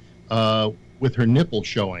woman with her nipple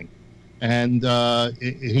showing, and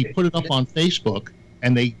he put it up on Facebook,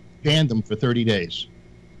 and they banned him for 30 days.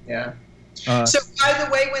 Yeah. So by the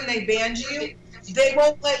way, when they banned you, they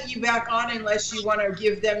won't let you back on unless you want to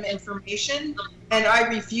give them information. And I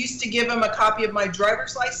refuse to give them a copy of my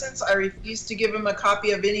driver's license. I refuse to give them a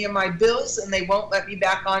copy of any of my bills, and they won't let me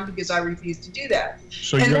back on because I refuse to do that.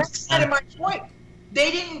 So and that's kind of my point. They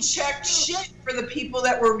didn't check shit for the people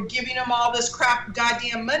that were giving them all this crap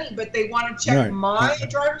goddamn money, but they want to check Right. my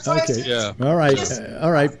driver's license. Yeah. All right.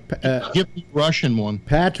 All right. Give me the Russian one.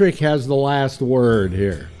 Patrick has the last word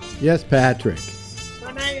here. Yes, Patrick.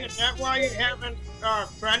 Renee, is that why you haven't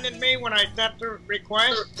friended me when I sent the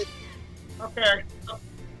request? Okay.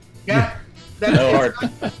 Yeah. No hard.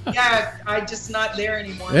 Yeah, I'm just not there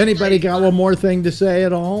anymore. Anybody got one more thing to say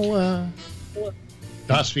at all?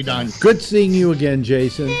 Das Vidania. Good seeing you again,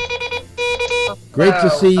 Jason. Great to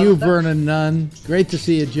see you, Vernon Nunn. Great to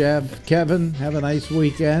see you, Jeff. Kevin, have a nice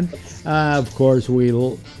weekend. Of course,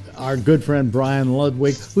 our good friend Brian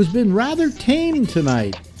Ludwig, who's been rather tame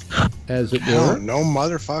tonight, as it were. No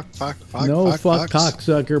motherfuck, fuck,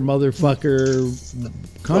 cocksucker, motherfucker.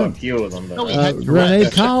 A few of them. Renee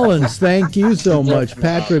Collins, thank you so much.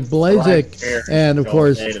 Patrick Blazek, and of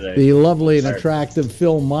course the lovely and attractive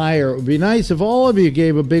Phil Meyer. It would be nice if all of you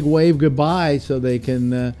gave a big wave goodbye so they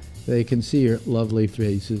can see your lovely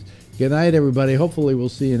faces. Good night, everybody. Hopefully we'll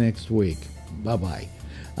see you next week. Bye-bye.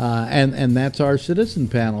 And that's our citizen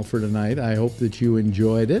panel for tonight. I hope that you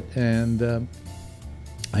enjoyed it, and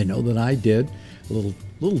I know that I did. A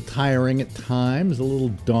little tiring at times, a little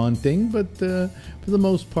daunting, but for the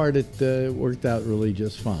most part, it worked out really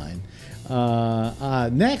just fine.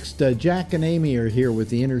 Next, Jack and Amy are here with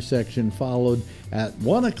The Intersection, followed at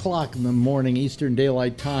 1 o'clock in the morning Eastern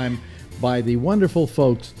Daylight Time by the wonderful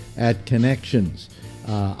folks at Connections.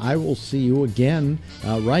 I will see you again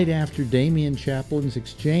right after Damian Chaplin's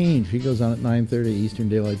Exchange. He goes on at 9:30 Eastern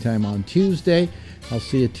Daylight Time on Tuesday. I'll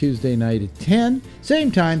see you Tuesday night at 10.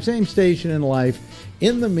 Same time, same station in life.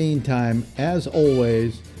 In the meantime, as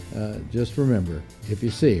always, just remember, if you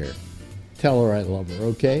see her, tell her I love her,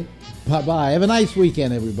 okay? Bye-bye. Have a nice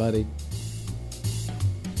weekend, everybody.